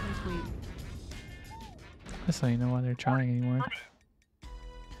 Construction complete. I just don't even know why they're trying anymore. Affirmative.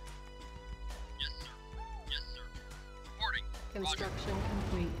 Yes, sir. Yes, sir. Reporting. Construction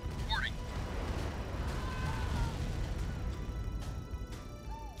complete. Reporting.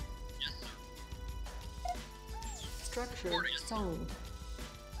 Yes, sir. Structure Reporting. sold.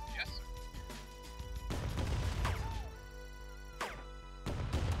 Yes, sir.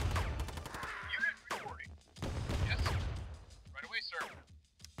 Unit reporting. Yes, sir. Right away, sir.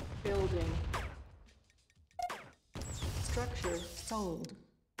 Building. Structure sold.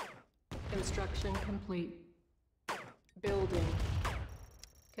 Construction complete. Building.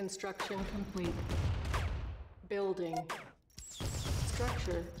 Construction complete. Building.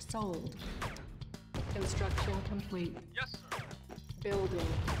 Structure sold. Construction complete. Yes, sir. Building.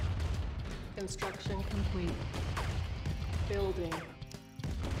 Construction complete. Building.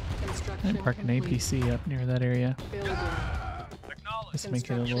 And Construction park an complete. APC up near that area. Building. Acknowledged. Just make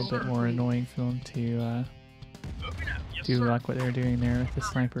it a little bit more Construction annoying for them to Moving out. Yes, do sir. like what they're doing there with the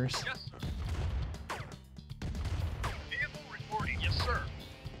snipers. Yes, sir. Vehicle reporting. Yes, sir.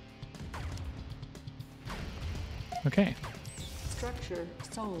 Okay, Structure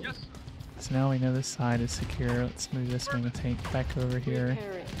sold. Yes, sir. so now we know this side is secure. Let's move this wing of tank back over here.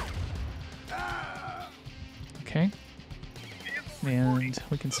 Repairing. Okay, Vehicle reporting. and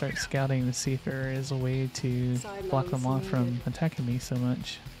we can start scouting to see if there is a way to block them off from attacking me so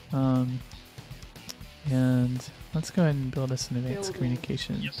much. And let's go ahead and build us an advanced Building.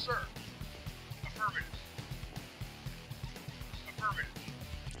 communication. Yes, sir. Affirmative. Affirmative.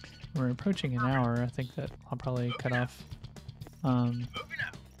 We're approaching an hour. I think that I'll probably cut off Moving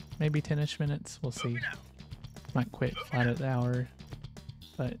out. maybe 10-ish minutes. We'll see. Moving out. Might quit flat at the hour.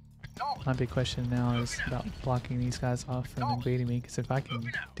 But Acknowledged. my big question now is about blocking these guys off from invading me, because if I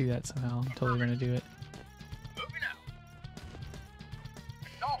can do that somehow, I'm totally going to do it. Moving out.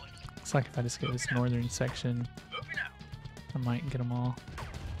 Acknowledged. Looks like if I just get this northern section, Moving out. I might get them all.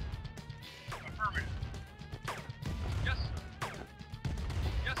 Affirmative. Yes, sir.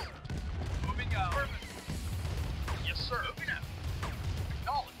 Yes, sir. Moving out. Affirmative. Yes, sir. Moving out.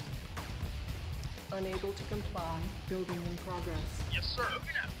 Acknowledged. Unable to comply. Building in progress. Yes, sir.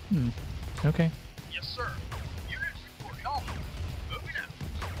 Moving out. Okay. Yes, sir. Unit report. Acknowledged. Moving out.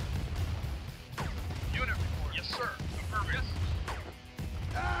 Unit report. Yes, sir. Affirmative.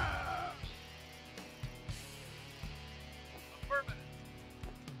 Affirmative.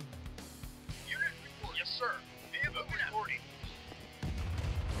 Unit report. Yes, sir. Vehicle reporting.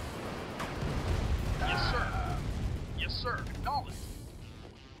 Yes, sir. Yes, sir. Acknowledged.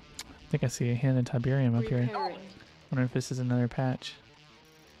 I think I see a hand in Tiberium up here. Repairing. Wonder if this is another patch.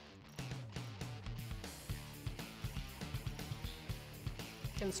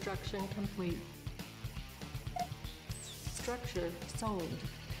 Construction complete. Structure sold.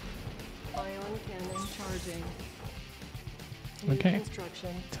 Ion cannon charging. New Okay.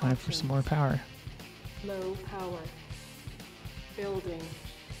 construction Time for some options. more power. Low power. Building.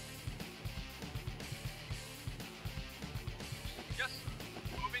 Yes,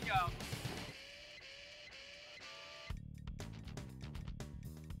 sir. Moving out.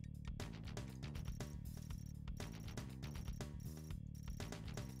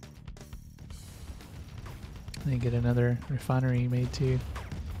 They get another refinery made too.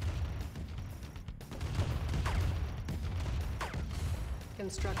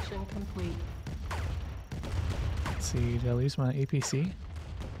 Construction complete. Let's see, did I lose my APC?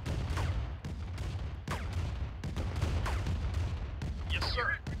 Yes,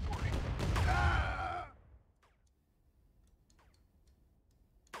 sir. Reporting.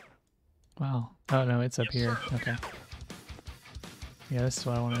 Wow. Oh no, it's up Yes, here. sir. Okay. Yeah, this is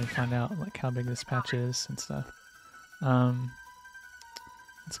what I wanted to find out, like how big this patch is and stuff.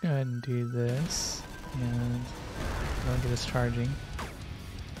 Let's go ahead and do this, and I'll get us charging.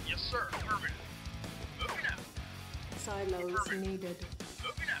 Yes, sir. Affirmative. Moving out. Silos needed.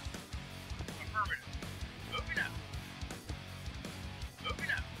 Moving out. Affirmative. Moving out.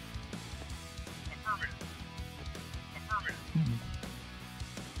 Moving out. Affirmative. Affirmative.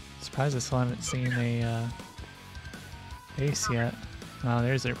 Surprised I still haven't seen a base yet. Oh,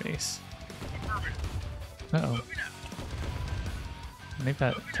 there's their base. Affirmative. Uh-oh. Moving out. They've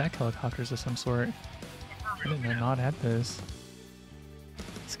got attack helicopters of some sort. I didn't know Nod had those.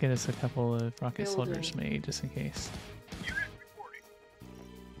 Let's get us a couple of rocket soldiers Building. made, just in case. Unit reporting.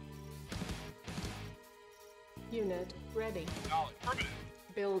 Unit ready. Acknowledged. Affirmative.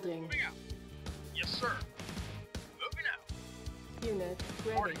 Building. Moving out. Yes, sir. Moving out. Unit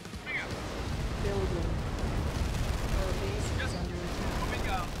Reporting. ready. Moving out. Building. Our base Yes. is under attack. Moving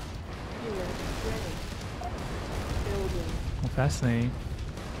out. Unit ready. Building. Well, fascinating.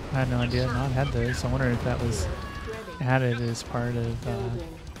 I had no idea Nod had those. I wonder if that was Unit ready. added as part of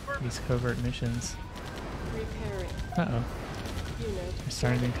Building. these covert missions. Repairing. Uh-oh. Unit We're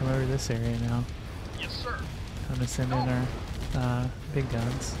starting to come over this area now. Yes, sir. Time to send in our big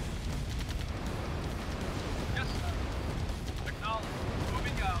guns. Yes, sir. Acknowledged.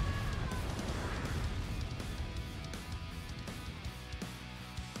 Moving out.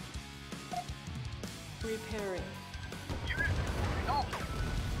 repairing. Unit. Acknowledged.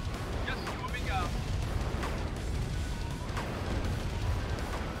 Yes, moving out.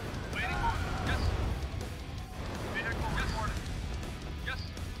 Waiting order. Yes, sir. Vehicle reported. Yes,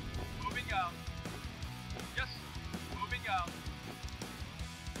 sir. Moving out. Yes, sir. Moving out.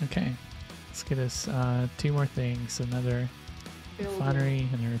 Okay. Let's get us two more things. Another Building. refinery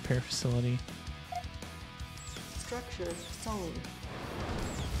and a repair facility. Structure Structure sold.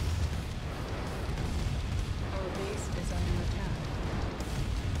 Our base is under attack.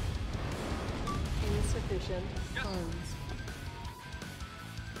 Insufficient Yes. funds.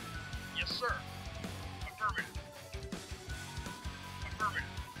 Yes, sir. Affirmative. Affirmative.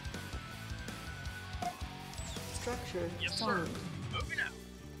 Structure Yes, sir. sold. Moving out.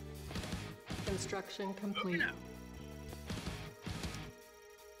 Construction complete. Moving out.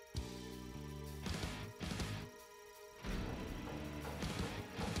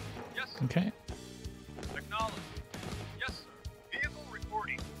 Yes, sir. Okay. Acknowledged. Yes, sir. Vehicle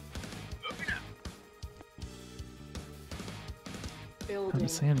reporting. Moving out. How Building. to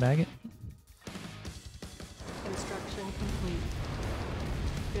sandbag it? Construction complete.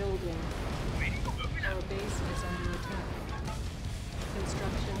 Building. Waiting. Moving Our out. base is under attack.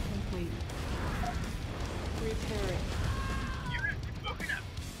 Construction complete. Repairing. Unit moving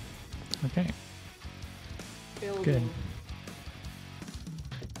out. Okay. Building. Good.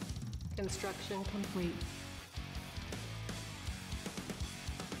 Construction complete.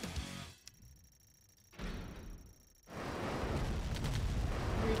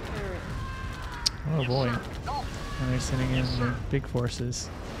 Repairing. Oh Yes, boy. sir. No. And they're sending in Yes, sir. their big forces.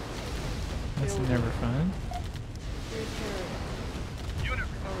 That's Building. never fun. Repairing. Unit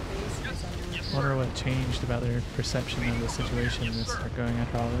Our base Yes, is under yes, I attack. wonder what changed about their perception of the situation Yes, to sir. start going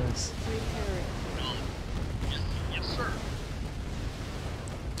after all this. Repairing. Yes, yes, sir.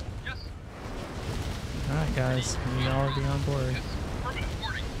 Yes, sir. Alright guys, we all be on board. Yes, affirmative.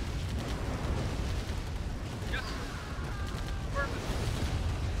 Reporting. Yes, sir.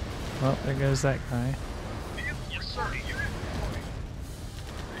 Affirmative. Well, there goes that guy. Vehicle yes, sir. Unit reporting.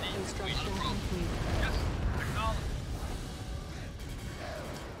 Ready. Construction complete. Yes, acknowledged.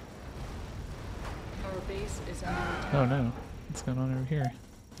 Our base is under attack. Oh no, what's going on over here?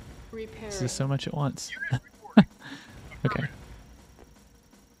 Repairing. This is so much at once. Unit reporting. Okay. Affirmative.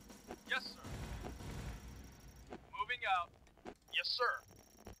 Yes, sir. Moving out. Yes, sir.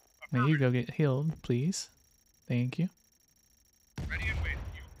 Now you Affirmative. go get healed, please. Thank you. Ready and waiting.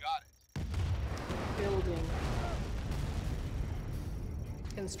 You got it. Building.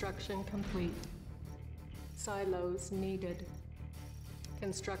 Construction complete. Silos needed.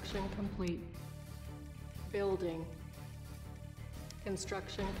 Construction complete. Building.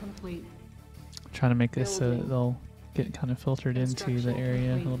 Construction complete. Trying to make this so that Building. they'll get kind of filtered into the Construction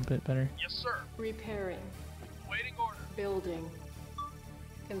area a complete. little bit better. Yes, sir. Repairing. Waiting order. Building.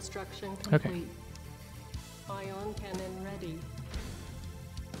 Construction Okay. complete. Ion cannon ready.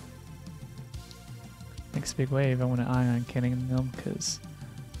 Next big wave, I want to ion cannon them because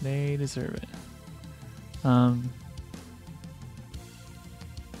they deserve it.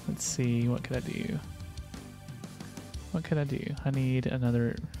 Let's see, what could I do? What could I do? I need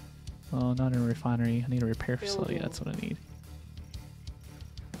another, well, not a refinery. I need a repair facility. Building. That's what I need.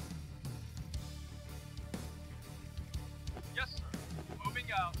 Yes, sir. Moving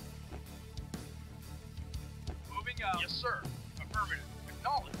out. Moving out. Yes, sir. Affirmative.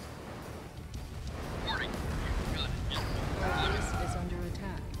 Acknowledged. Reporting. You got it. Yes, sir. Our base is under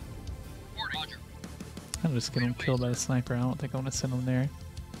attack. Reporting. Roger. I'm just getting killed by the sniper. I don't think I want to send them there.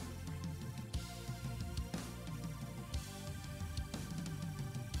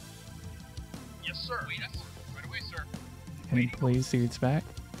 Yes, sir. Yes, sir. Right away, sir. Can you pull these dudes back?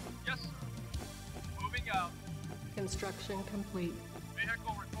 Yes, sir. Moving out. Construction complete.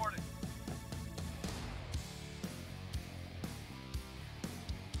 Vehicle reporting.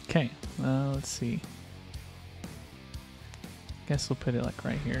 Okay, let's see. Guess we'll put it like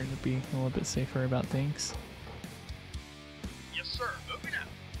right here to be a little bit safer about things. Yes, sir. Moving out.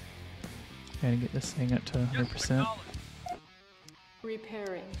 Gotta get this thing up to Yes, 100%. acknowledged.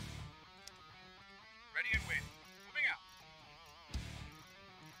 Repairing. Ready and waiting. Moving out.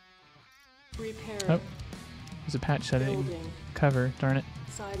 Repairing. Oh, there's a patch that I didn't Building. cover. Darn it.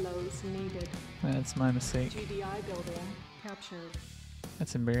 Silos needed. That's my mistake. GDI building captured.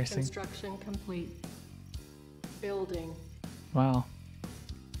 That's embarrassing. Construction complete. Building. Wow.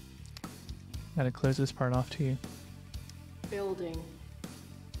 Gotta close this part off too. Building.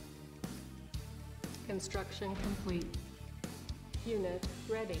 Construction complete. Unit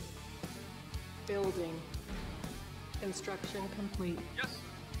ready. Building. Construction complete. Yes, sir.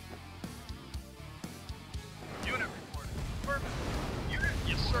 Unit reporting. Affirmative. Unit.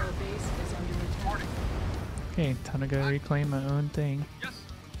 Yes, sir. Our base is under attack. Reporting. Okay, time to go reclaim my own thing. Yes,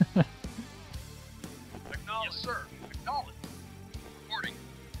 sir. Acknowledged. Yes, sir. Acknowledged. Reporting.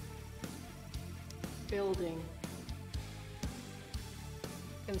 Building.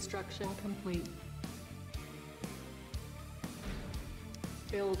 Construction complete.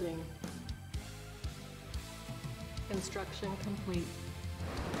 Building. Construction complete.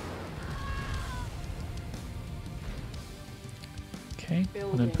 Okay,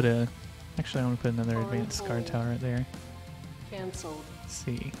 and then put a. Actually, I want to put another On advanced guard hold. tower right there. Cancelled. Let's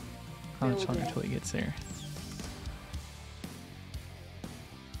see how much longer Building. until he gets there.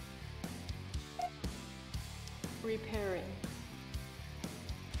 Repairing.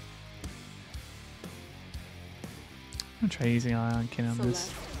 I'm gonna try using ion cannon on Select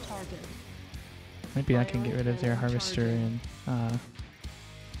this. target. Maybe I can get Ion rid of their cannon harvester, charging. and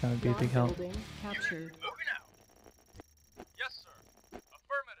that would be a Not big help. building captured. Moving out. Yes, sir.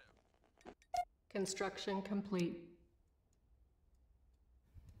 Affirmative. Construction complete.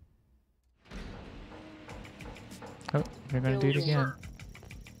 Oh, they're gonna do it Building. again.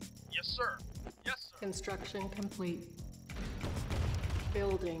 Yes, sir. Yes, sir. Construction complete.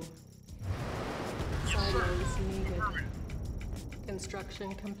 Building. Yes, sir. Silos needed. Affirmative.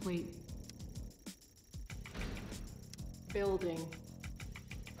 Construction complete. Building.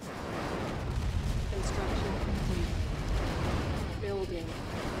 Construction complete. Building.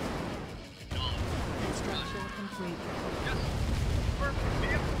 Construction complete. Yes, sir. Affirmative.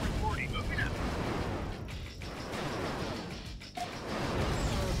 Vehicle reporting. Moving out.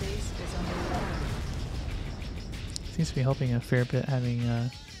 Our base is under attack. Seems to be helping a fair bit having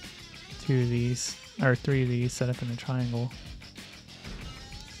 2 of these, or 3 of these set up in a triangle.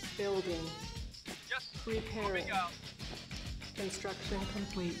 Building. Yes, sir. Repairing. Moving out. Construction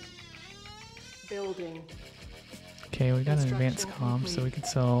complete. Building. Okay, we got an Construction advanced comm, so complete. we can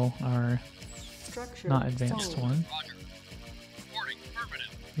sell our Structure not advanced sold. one. Roger. Reporting.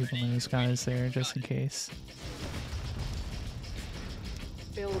 Affirmative. Leave one of those guys there just in case.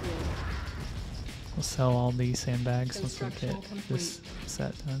 Building. We'll sell all these sandbags once we Construction get this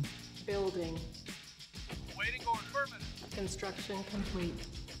set done. Building. Waiting order. Affirmative. Construction complete.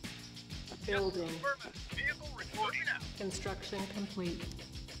 Yes, Building. affirmative. Vehicle reporting out. Construction complete.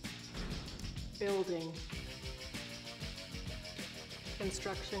 Building.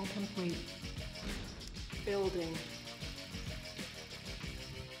 Construction complete. Building.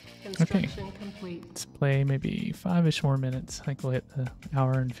 Construction complete. Let's play maybe 5-ish more minutes. I think we'll hit the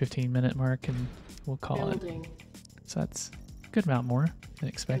hour and 15-minute mark and we'll call it. Building. So that's a good amount more than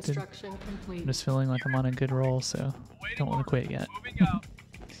expected. Construction complete. I'm just feeling like I'm on a good roll, so Waiting don't want to order. quit yet. Moving out.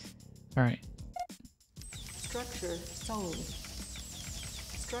 Alright, Structure sold.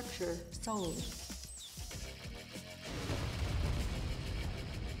 Structure sold.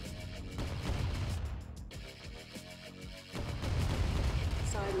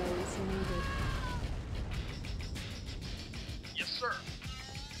 Silos needed. Yes, sir.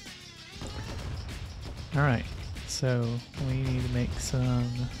 alright. So we need to make some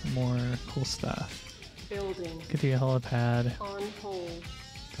more cool stuff. Building. Could do a helipad, On hold.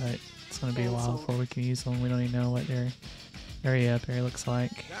 but it's going to be a while Cancel. before we can use them. We don't even know what their area up there looks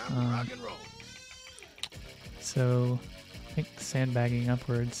like. and roll. So I think sandbagging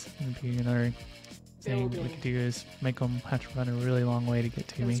upwards would be another thing we Building. could do is make them have to run a really long way to get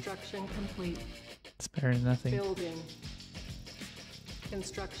to me. Construction complete. It's better than nothing. Building.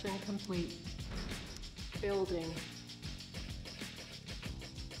 Construction complete. Building.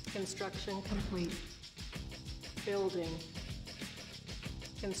 Construction complete. Building.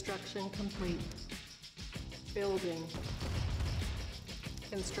 Construction complete. Building.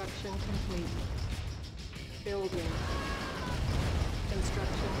 Construction complete. Building.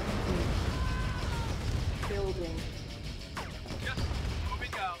 Construction complete. Building. Yes,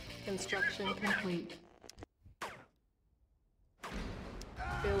 moving out. Construction complete.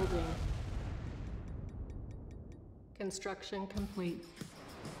 Building. Construction complete.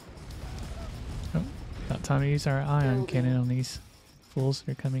 Oh, about time to use our ion Building. cannon on these fools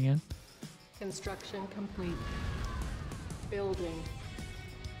that are coming in. Construction complete. Building.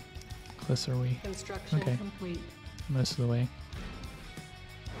 Close are we? Construction Okay. complete. Most of the way.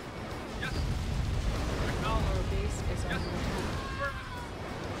 Yes. Our Acknowledge. base is under attack.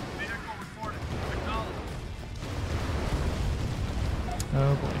 Affirmative. Vehicle reporting. Acknowledge.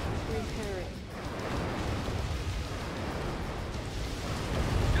 Oh boy. Repairing.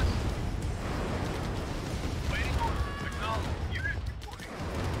 Yes. Waiting order. Acknowledge. Unit reporting.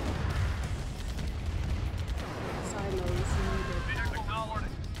 Silos needed. Vehicle reporting.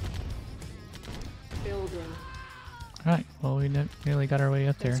 Building. Alright, well we nearly got our way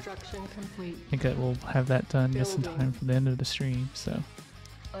up there. Construction complete. I think that we'll have that done just in Building. time for the end of the stream, so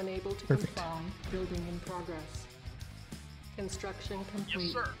Unable to Perfect. comply. Building in progress. Construction complete.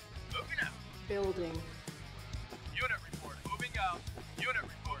 Yes, sir. Moving out. Building. Unit reporting. Moving out. Unit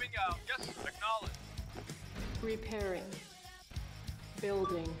moving out. Yes, acknowledge. Repairing.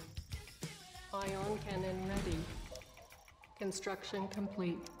 Building. Ion cannon ready. Construction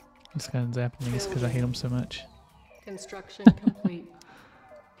complete. I'm just gonna zap these because I hate them so much. Construction complete.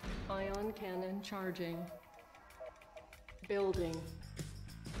 Ion cannon charging. Building.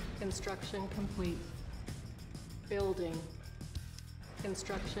 Construction complete. Building.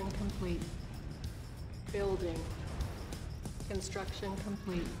 Construction complete. Building. Construction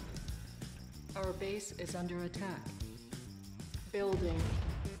complete. Our base is under attack. Building.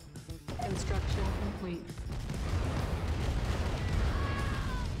 Construction complete.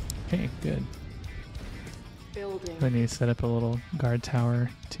 Okay, good. Building. I need to set up a little guard tower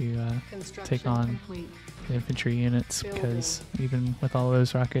to take on complete. the infantry units because even with all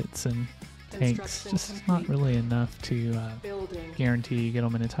those rockets and tanks, just not really enough to guarantee you get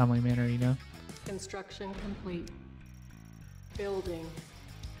them in a timely manner, you know? Construction complete. Building.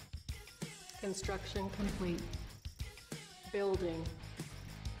 Construction complete. Building.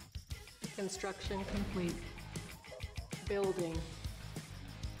 Construction complete. Building.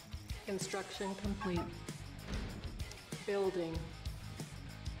 Construction complete. Building.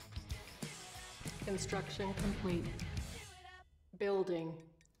 Construction complete. Building.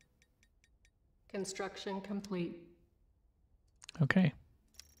 Construction complete. Okay,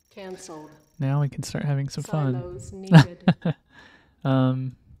 Cancelled. now we can start having some fun. Silos needed.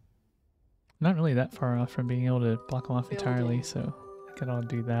 Not really that far off from being able to block them off entirely, Building. so I could all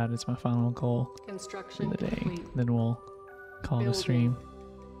do that as my final goal for Construction the day. complete. Then we'll call it a Building. stream.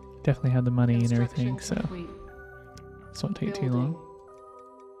 Definitely have the money and everything, Construction so complete. this won't take too Building. long.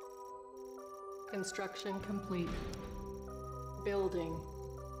 Construction complete. Building.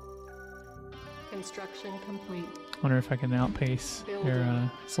 Construction complete. Wonder if I can outpace their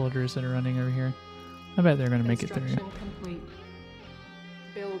Building. soldiers that are running over here. I bet they're gonna make it through. Construction complete.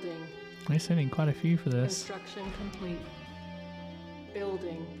 Building. They're sending quite a few for this. Construction complete.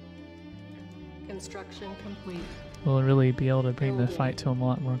 Building. Construction complete. We'll really be able to bring the Building. fight to them a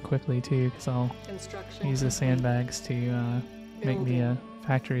lot more quickly too, because I'll Construction use the complete. sandbags to make me a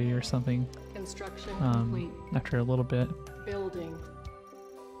factory or something Construction complete. after a little bit. Building.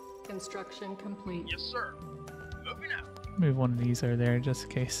 Construction complete. Yes, sir. Moving out. Move one of these over there just in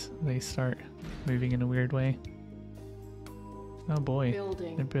case they start moving in a weird way. Oh boy,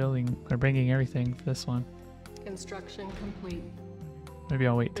 Building. they're bringing everything for this one. Construction complete. Maybe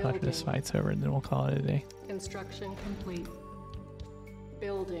I'll wait till after this Building. fight's over and then we'll call it a day. Construction complete.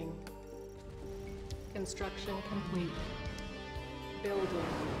 Building. Construction complete. Building.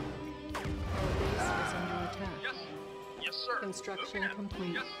 Our base is under attack. Yes. Yes, sir. Construction Moving out.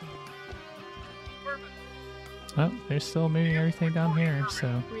 complete. Yes. Affirmative. Oh, they're still moving everything down here, so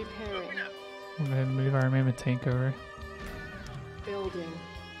Repairing. Moving out. we'll go ahead and move our mammoth tank over. Building.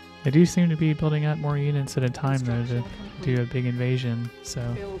 They do seem to be building up more units at a time though to Construction complete. do a big invasion, so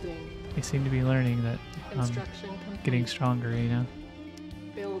Building. they seem to be learning that I'm Construction complete. getting stronger, you know?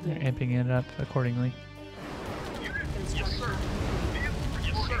 They're Building. amping it up accordingly. Construction sir. complete.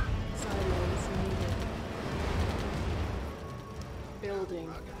 Yes, sir. Silos needed. Building.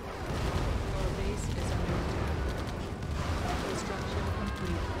 Our base is under attack. Construction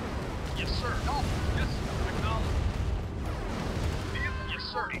complete. Yes, sir. No. Yes. Acknowledge. Yes,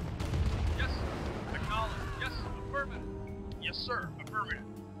 sir. Yes. Acknowledge. Yes. Affirmative. Yes, sir. Affirmative.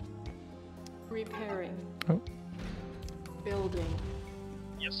 Repairing. Oh, Building.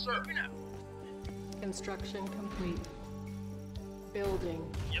 Yes, sir. Moving out. Construction complete. Building.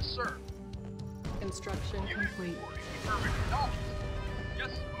 Yes, sir. Construction complete. Affirmative. No.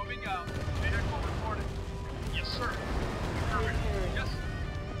 Yes. Moving out. Vehicle reporting. Yes, sir. Affirmative. Repairing. Yes.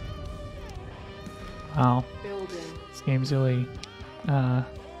 wow. Building. This game's really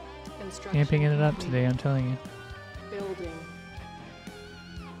Construction amping it up complete. today, I'm telling you. Building.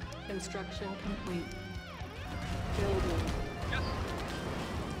 Construction complete. Building. Yes.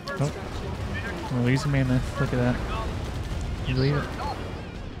 Construction complete. We're losing mammoth. Look at that. Can you believe it? No.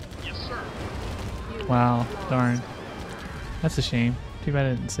 Yes, sir. Unit Wow, lost. darn. That's a shame. Too bad I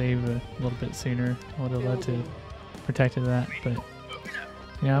didn't save a little bit sooner. I would have led to Building. protected that, but Moving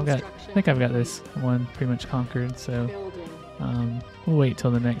out. you know, I Construction think I've got complete. this one pretty much conquered, so Building. we'll wait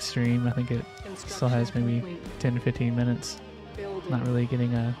till the next stream. I think it still has Construction maybe complete. 10 to 15 minutes. Building. Not really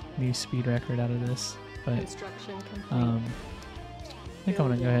getting a new speed record out of this, but Construction complete. I think I'm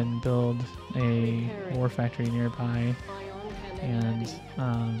gonna go ahead and build a Repairing. war factory nearby, Ion cannon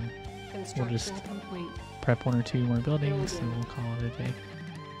and ready. Construction just complete. prep one or two more buildings, and Building. we'll call it a day.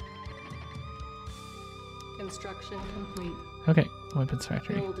 Construction complete. Okay, weapons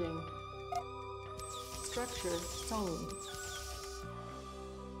factory. Building. Structure sold.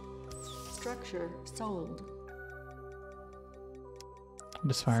 Structure sold. I'll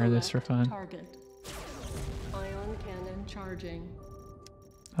just fire this for Select fun. Target. Ion cannon charging.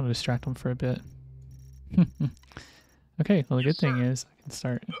 I'll distract them for a bit. Okay, well the good thing is I can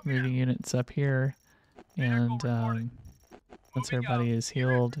start moving units up here, and once everybody is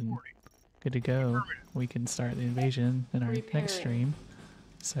healed and good to go, we can start the invasion in our next stream.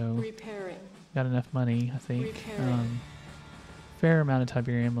 So Repairing. got enough money, I think. Repairing. Fair amount of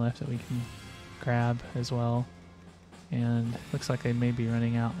Tiberium left that we can grab as well. And looks like they may be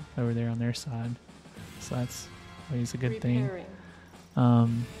running out over there on their side. So that's always a good thing. I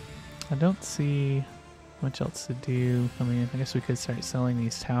don't see much else to do. I mean, I guess we could start selling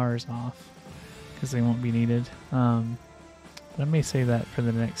these towers off because they won't be needed. But I may save that for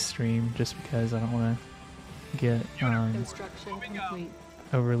the next stream just because I don't want to get Construction complete.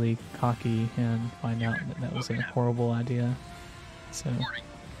 overly cocky and find out that that was a horrible idea. So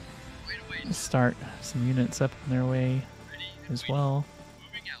let's start some units up on their way as well.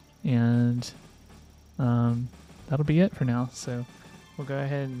 And that'll be it for now. So we'll go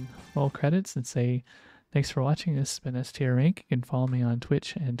ahead and roll credits and say thanks for watching. This has been STR Rank. You can follow me on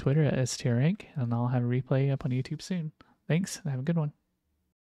Twitch and Twitter at STR Rank, and I'll have a replay up on YouTube soon. Thanks, and have a good one.